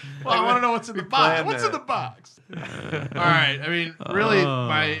 well, I want to know what's in the box. What's in the box? All right. I mean, really,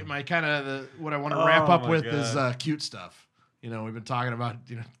 my kind of what I want to wrap up with is cute stuff. You know, we've been talking about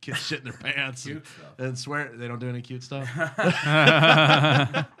kids shitting their pants and swear they don't do any cute stuff.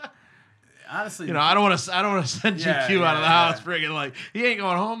 Honestly, I don't want to send Yeah, GQ out of the yeah, house friggin' like he ain't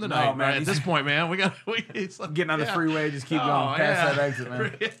going home tonight. No, man, Right? At he's- this point, man, it's like, getting on the yeah. freeway, just keep Oh, going past yeah. that exit,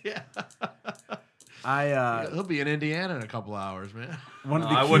 man. yeah. I He'll be in Indiana in a couple hours, man. one of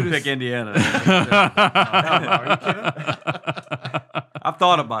the I wouldn't cutest- pick Indiana. Are you kidding? I've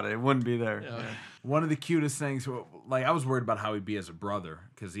thought about it. It wouldn't be there. One of the cutest things, like I was worried about how he'd be as a brother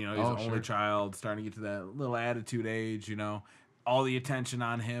because he's Oh, an only sure. child, starting to get to that little attitude age, all the attention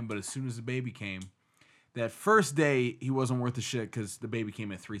on him. But as soon as the baby came, that first day he wasn't worth a shit because the baby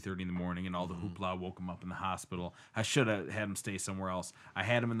came at 3:30 in the morning and all the hoopla woke him up in the hospital. I should have had him stay somewhere else. I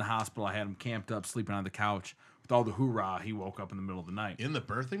had him in the hospital. I had him camped up, sleeping on the couch with all the hoorah. He woke up in the middle of the night. In the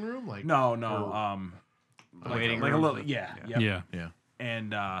birthing room, like No, Waiting like a room. little, yeah. Yeah. yeah.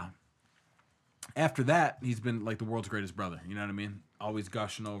 And after that, he's been like the world's greatest brother. You know what I mean? Always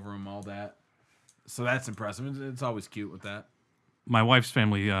gushing over him, all that. So that's impressive. It's always cute with that. My wife's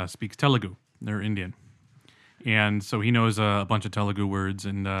family speaks Telugu. They're Indian, and so he knows a bunch of Telugu words.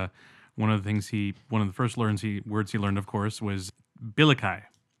 And one of the first words he learned, of course, was "bilikai,"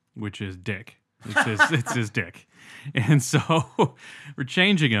 which is dick. It's his dick. And so we're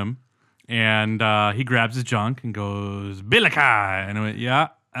changing him, and he grabs his junk and goes "bilikai," and I went, "Yeah,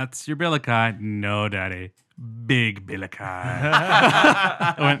 that's your bilikai." "No, Daddy, big bilikai."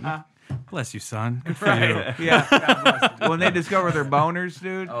 I went, "Bless you, son. Good for you." Yeah. When they discover their boners,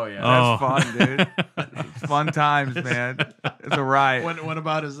 dude. Oh, yeah. That's Oh. fun, dude. It's fun times, man. It's a riot. What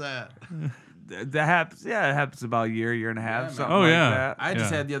about is that? That happens. Yeah, it happens about a year and a half. man. Something Oh, like yeah. that. I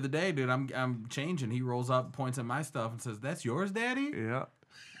just Yeah. had the other day, dude. I'm changing. He rolls up, points at my stuff, and says, "That's yours, Daddy." Yeah.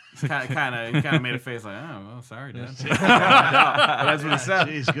 Kind of made a face like, "Oh, well, sorry, Dad." That's what he said.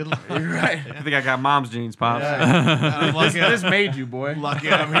 Jeez, good. You're right. I think I got mom's jeans, pops. I'm lucky, This made you, boy. lucky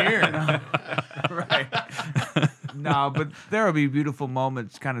I'm here. Right. No, but there will be beautiful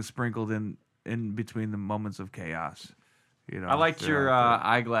moments kind of sprinkled in between the moments of chaos. I liked your throughout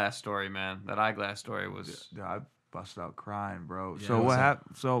eyeglass story, man. That eyeglass story was. the- I busted out crying, bro. Yeah, so what's what up?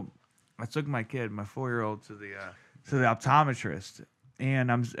 happened? So I took my 4-year-old to the optometrist,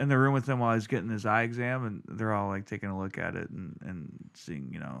 and I'm in the room with him while he's getting his eye exam, and they're all like taking a look at it and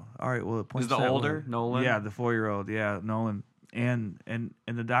seeing, all right, well, it points Is the that way. older Nolan? Yeah, the 4-year-old. Yeah, Nolan. And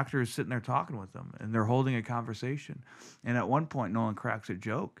the doctor is sitting there talking with them, and they're holding a conversation. And at one point, Nolan cracks a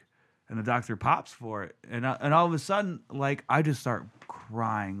joke, and the doctor pops for it. And all of a sudden, like, I just start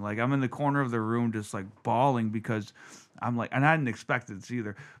crying. Like, I'm in the corner of the room just, like, bawling because I'm like, and I didn't expect this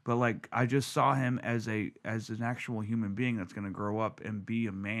either, but, like, I just saw him as an actual human being that's going to grow up and be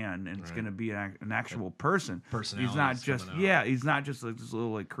a man, and it's going to be an actual person. He's not Personality's just, coming out. he's not just like this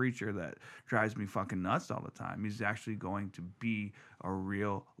little, like, creature that drives me fucking nuts all the time. He's actually going to be a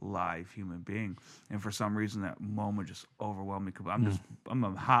real live human being. And for some reason, that moment just overwhelmed me. I'm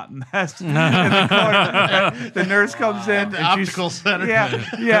a hot mess in the corner. The nurse comes in. The and she's- optical center.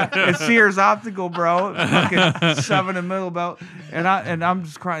 Yeah. It's Sears Optical, bro. Fucking 7 in the middle belt. And I'm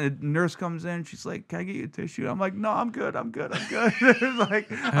just crying. The nurse comes in. She's like, "Can I get you a tissue?" I'm like, "No, I'm good. I'm good. It's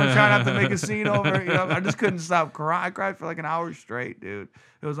like, I'm trying not to make a scene over it. I just couldn't stop crying. I cried for like an hour straight, dude.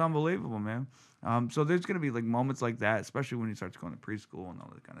 It was unbelievable, man. So there's going to be like moments like that, especially when he starts going to preschool and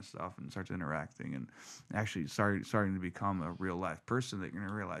all that kind of stuff and starts interacting and actually starting to become a real life person that you're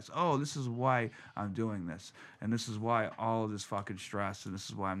going to realize, oh, this is why I'm doing this. And this is why all of this fucking stress, and this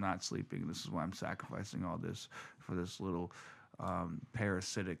is why I'm not sleeping. This is why I'm sacrificing all this for this little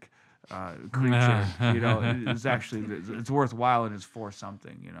parasitic creature. It's actually, it's worthwhile and it's for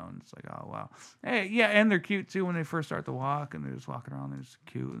something, and it's like, oh wow. Hey, yeah, and they're cute too when they first start to walk and they're just walking around, they're just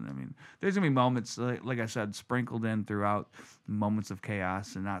cute. And I mean, there's gonna be moments like I said, sprinkled in throughout, moments of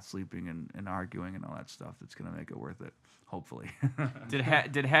chaos and not sleeping and arguing and all that stuff that's gonna make it worth it, hopefully. Did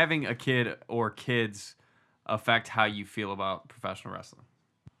having a kid or kids affect how you feel about professional wrestling?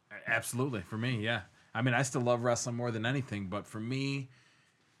 Absolutely, for me, yeah. I mean, I still love wrestling more than anything, but for me,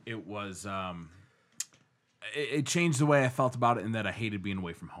 it was it changed the way I felt about it in that I hated being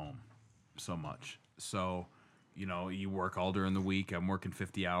away from home so much. So, you work all during the week. I'm working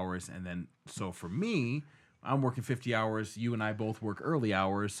 50 hours, and then so for me, I'm working 50 hours. You and I both work early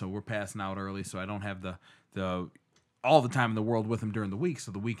hours, so we're passing out early. So I don't have the all the time in the world with him during the week.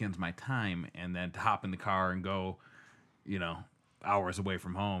 So the weekend's my time, and then to hop in the car and go, hours away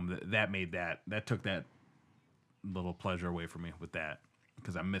from home. That took that little pleasure away from me with that.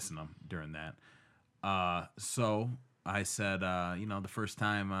 Because I'm missing them during that. So I said, the first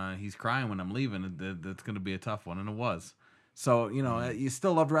time he's crying when I'm leaving, that's going to be a tough one, and it was. So, you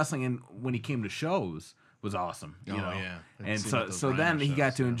still loved wrestling, and when he came to shows, was awesome. Yeah. And so then he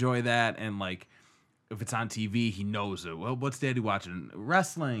got to enjoy that, and like, if it's on TV, he knows it. Well, what's Daddy watching?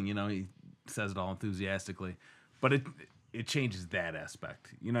 Wrestling. He says it all enthusiastically, but it changes that aspect.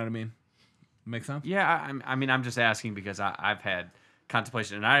 You know what I mean? Make sense? Yeah, I mean, I'm just asking because I've had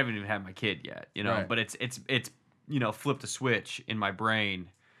contemplation, and I haven't even had my kid yet, Right. but it's flipped a switch in my brain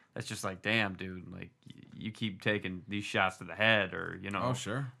that's just like, damn, dude, like you keep taking these shots to the head, or Oh,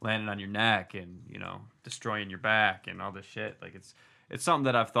 sure. landing on your neck and destroying your back and all this shit. Like it's something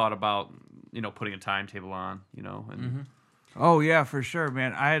that I've thought about, putting a timetable on, and Oh yeah, for sure,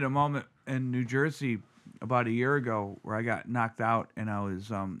 man. I had a moment in New Jersey about a year ago where I got knocked out, and I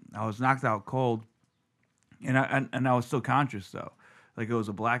was knocked out cold, and I was still conscious though. Like it was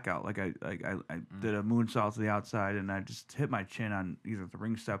a blackout. Like I did a moonsault to the outside, and I just hit my chin on either the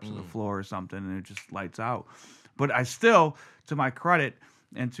ring steps or the floor or something, and it just lights out. But I still, to my credit,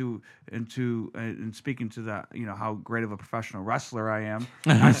 and speaking to that, how great of a professional wrestler I am,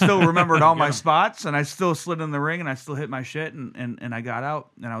 I still remembered all my spots, and I still slid in the ring, and I still hit my shit, and I got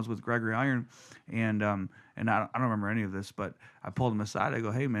out, and I was with Gregory Iron, and I don't remember any of this, but I pulled him aside. I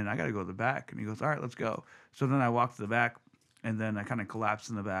go, hey man, I got to go to the back, and he goes, all right, let's go. So then I walked to the back. And then I kind of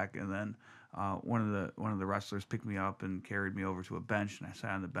collapsed in the back, and then one of the wrestlers picked me up and carried me over to a bench, and I sat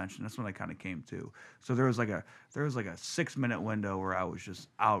on the bench, and that's when I kind of came to. So there was like a 6-minute window where I was just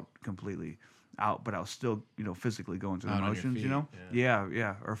completely out, but I was still physically going through the Out on your motions, feet,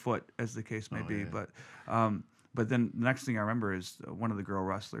 yeah, or foot as the case may be. Yeah. But then the next thing I remember is one of the girl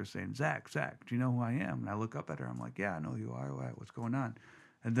wrestlers saying, Zach, do you know who I am? And I look up at her, I'm like, yeah, I know who you are. What's going on?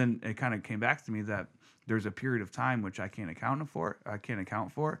 And then it kind of came back to me that there's a period of time which I can't account for.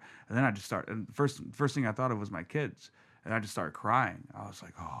 And then I just started. And first thing I thought of was my kids, and I just started crying. I was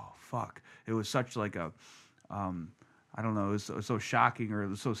like, oh fuck! It was such like a, I don't know. It was so shocking, or it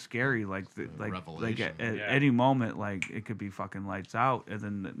was so scary. Like revelation. at any moment, like it could be fucking lights out, and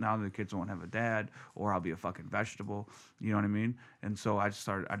then now the kids won't have a dad, or I'll be a fucking vegetable. You know what I mean? And so I just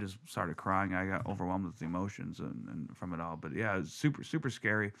started crying. I got overwhelmed with the emotions and from it all. But yeah, it was super super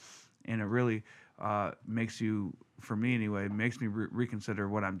scary, and it really makes you, for me anyway, makes me reconsider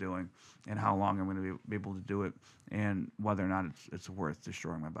what I'm doing and how long I'm going to be able to do it, and whether or not it's worth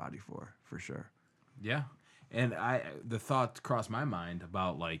destroying my body for sure. Yeah. And the thought crossed my mind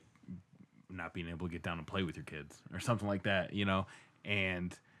about like not being able to get down and play with your kids or something like that,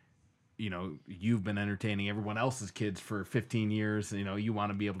 and you've been entertaining everyone else's kids for 15 years, you want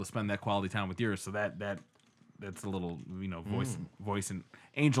to be able to spend that quality time with yours. So that's a little, voice and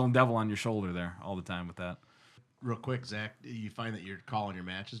angel and devil on your shoulder there all the time with that. Real quick, Zach, you find that you're calling your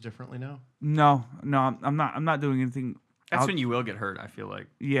matches differently now? No, I'm not doing anything. that's when you will get hurt, I feel like.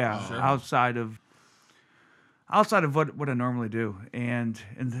 Yeah, outside of what I normally do, and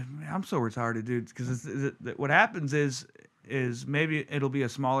I'm so retarded, dude. Because what happens is maybe it'll be a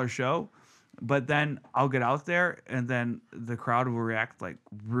smaller show, But then I'll get out there, and then the crowd will react like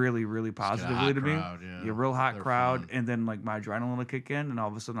really, really positively to me. crowd, yeah. A real hot They're crowd, fun. and then like my adrenaline will kick in, and all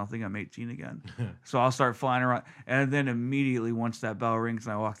of a sudden I'll think I'm 18 again. So I'll start flying around, and then immediately once that bell rings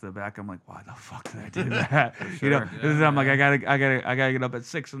and I walk to the back, I'm like, why the fuck did I do that? You know, and then I'm like, I gotta get up at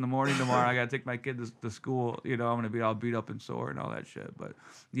 6 in the morning tomorrow. I gotta take my kid to school. You know, I'm gonna be all beat up and sore and all that shit. But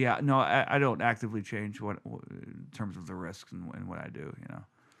yeah, no, I don't actively change what in terms of the risks and what I do. You know.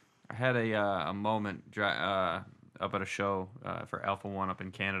 I had a moment up at a show for Alpha One up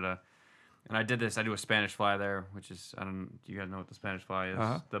in Canada, and I did this. I do a Spanish fly there, which is do you guys know what the Spanish fly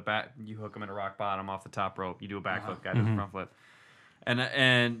is? The bat you hook them in a rock bottom off the top rope. You do a back flip, guy does a front flip,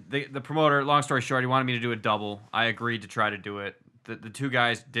 and the promoter. Long story short, he wanted me to do a double. I agreed to try to do it. The two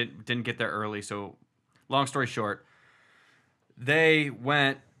guys didn't get there early, so long story short, they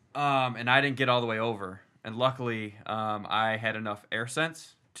went and I didn't get all the way over, and luckily I had enough air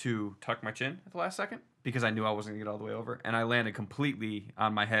sense to tuck my chin at the last second because I knew I wasn't going to get all the way over. And I landed completely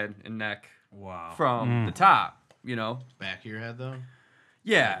on my head and neck from the top, you know? Back of your head, though?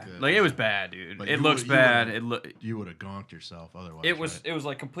 Yeah. Like, it was bad, dude. But It looks bad. You would have gonked yourself otherwise. It was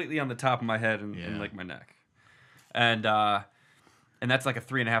like completely on the top of my head and like my neck. And that's like a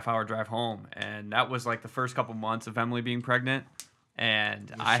 3.5 hour drive home. And that was like the first couple months of Emily being pregnant.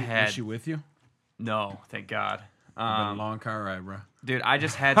 And Was she with you? No, thank God. Been a long car ride, bro. Dude, I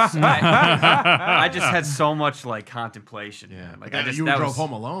just had I just had so much like contemplation. Yeah. Man. Like Yeah, I just you that drove was,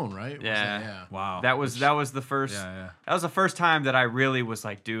 home alone, right? Was Yeah. that- yeah. Wow. That was the first. Yeah. That was the first time that I really was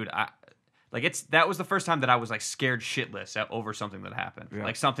like, dude, that was the first time that I was like scared shitless over something that happened. Yeah.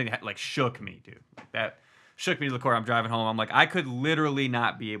 Like something that like shook me, dude. Like, that shook me to the core. I'm driving home. I'm like, I could literally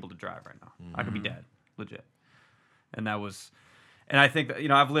not be able to drive right now. I could be dead, legit. And I think that, you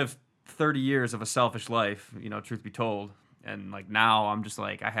know, I've lived 30 years of a selfish life, you know, truth be told. And like now I'm just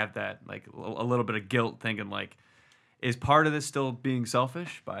like, I have that like a little bit of guilt thinking like, is part of this still being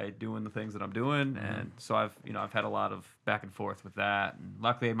selfish by doing the things that I'm doing? And so I've had a lot of back and forth with that. And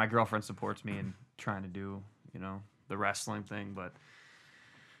luckily my girlfriend supports me in trying to do, you know, the wrestling thing, but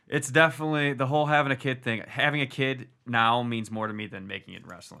it's definitely the whole having a kid thing. Having a kid now means more to me than making it in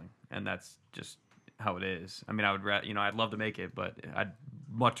wrestling. And that's just how it is. I mean, I'd love to make it, but I'd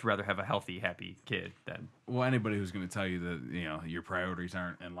much rather have a healthy, happy kid than. Well, anybody who's going to tell you that, you know, your priorities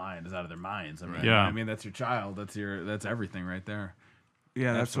aren't in line is out of their minds. I mean, Yeah. I mean, that's your child. That's everything right there.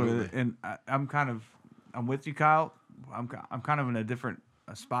 Yeah, that's what Absolutely. it is. And I'm with you, Kyle. I'm kind of in a different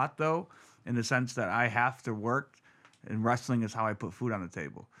spot though, in the sense that I have to work, and wrestling is how I put food on the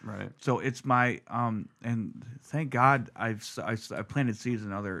table. Right. So it's my and thank God I planted seeds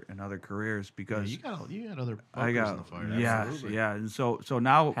in other careers because You got other I bunkers got in the fire. yeah Absolutely. yeah. And so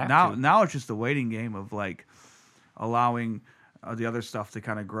now Have to. now it's just a waiting game of like allowing the other stuff to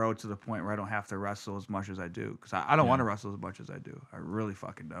kind of grow to the point where I don't have to wrestle as much as I do because I don't want to wrestle as much as I do. I really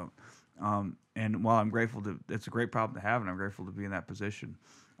fucking don't. And while I'm grateful it's a great problem to have, and I'm grateful to be in that position.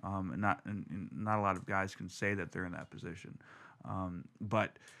 And not a lot of guys can say that they're in that position.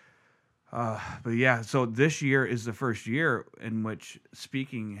 But yeah, so this year is the first year in which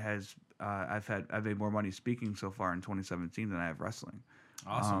speaking has I've made more money speaking so far in 2017 than I have wrestling.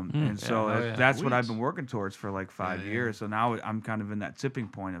 Awesome. And so that's what I've Sweet. been working towards for like 5 Yeah, years. So now I'm kind of in that tipping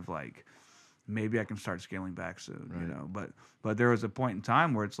point of like, maybe I can start scaling back soon, you know. But there was a point in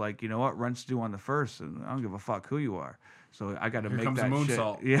time where it's like, you know what, rent's due on the 1st, and I don't give a fuck who you are. So I got to make comes that the shit.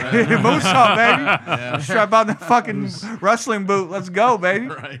 moonsault. Yeah, moonsault, baby. Strap on the fucking wrestling boot. Let's go, baby.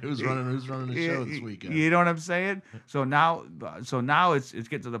 Right. Who's running the show this weekend? You know what I'm saying? So now it's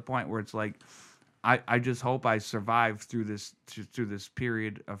getting to the point where it's like, I just hope I survive through this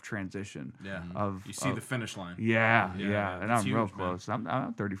period of transition. Yeah. You see of- the finish line. Yeah, Yeah, and that's I'm real huge, man. close.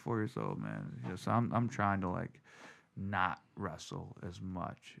 I'm 34 years old, man. Yeah, so I'm trying to like not wrestle as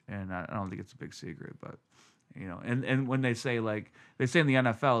much, and I don't think it's a big secret, but you know, and when they say in the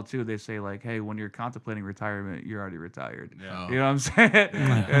NFL too, they say like, hey, when you're contemplating retirement, you're already retired. Yeah. You know what I'm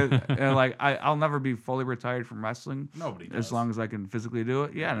saying? and like I'll never be fully retired from wrestling. Nobody does. As long as I can physically do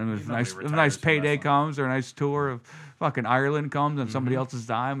it. Yeah, and if Nobody if a retires nice from payday wrestling. comes or a nice tour of fucking Ireland comes and Mm-hmm. somebody else's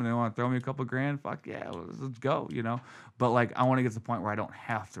dime and they want to throw me a couple grand, fuck yeah, let's go, you know. But like I want to get to the point where I don't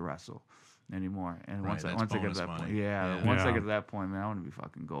have to wrestle anymore. And Right, once I that's get to bonus that money. point, Yeah. once I Yeah. get to that point, man, I want to be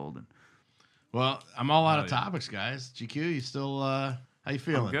fucking golden. Well, I'm all out of yeah. topics, guys. GQ, you still how you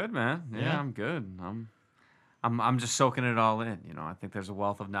feeling? I'm good, man. Yeah, Yeah? I'm good. I'm just soaking it all in. You know, I think there's a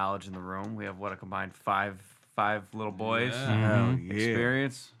wealth of knowledge in the room. We have a combined five little boys. Yeah.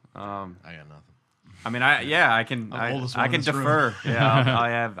 Experience. I got nothing. I mean, I can I'm the oldest one I in can this room. defer. Yeah, I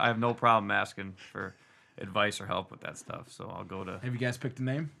have no problem asking for advice or help with that stuff. So I'll go to. Have you guys picked a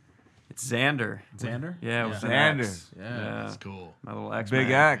name? It's Xander. Xander? Yeah, it was an Xander. X. Yeah. That's cool. My little X. Big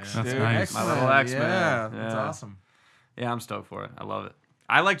man. X. That's dude. nice. My little X-Man. Yeah, that's Yeah. awesome. Yeah, I'm stoked for it. I love it.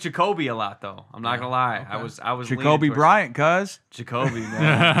 I like Jacoby a lot though. I'm not gonna lie. I was leaning Jacoby towards Bryant, cuz. Jacoby,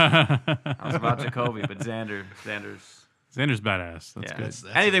 man. I was about Jacoby, but Xander's Xander's badass. That's yeah. good. That's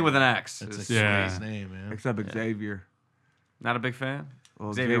Anything with an X. That's is a Yeah. nice name, man. Except Xavier. not a big fan.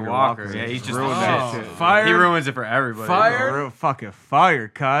 Well, Xavier Walker. Yeah, he's just ruined shit. that shit. Fired. He ruins it for everybody. Fired. Real fucking fire,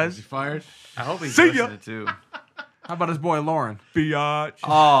 Is cuz. he fired? I hope he's See ya. listening too. How about his boy Lauren? Biatch.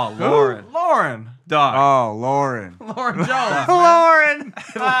 Oh, Lauren. Lauren. Dog. Oh, Lauren. Lauren Jones. Lauren.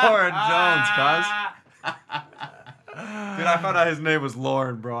 Lauren Jones, cuz. Dude, I found out his name was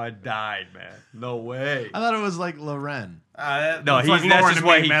Lauren, bro. I died, man. No way. I thought it was like Loren. No, That's that's Lauren just to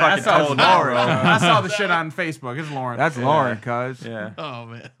what me, he man. fucking That's told how me, bro. I saw the shit on Facebook. It's Lauren. That's Lauren, cuz. Yeah. Oh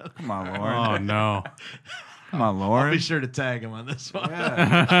man. Come on, Lauren. Oh no. Come on, Be Lauren. sure to tag him on this one.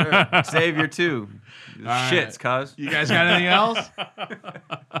 Yeah. Xavier too. right. Shits, cuz. You guys got anything else?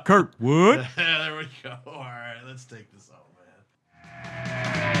 Kirkwood. There we go. All right, let's take this out, man.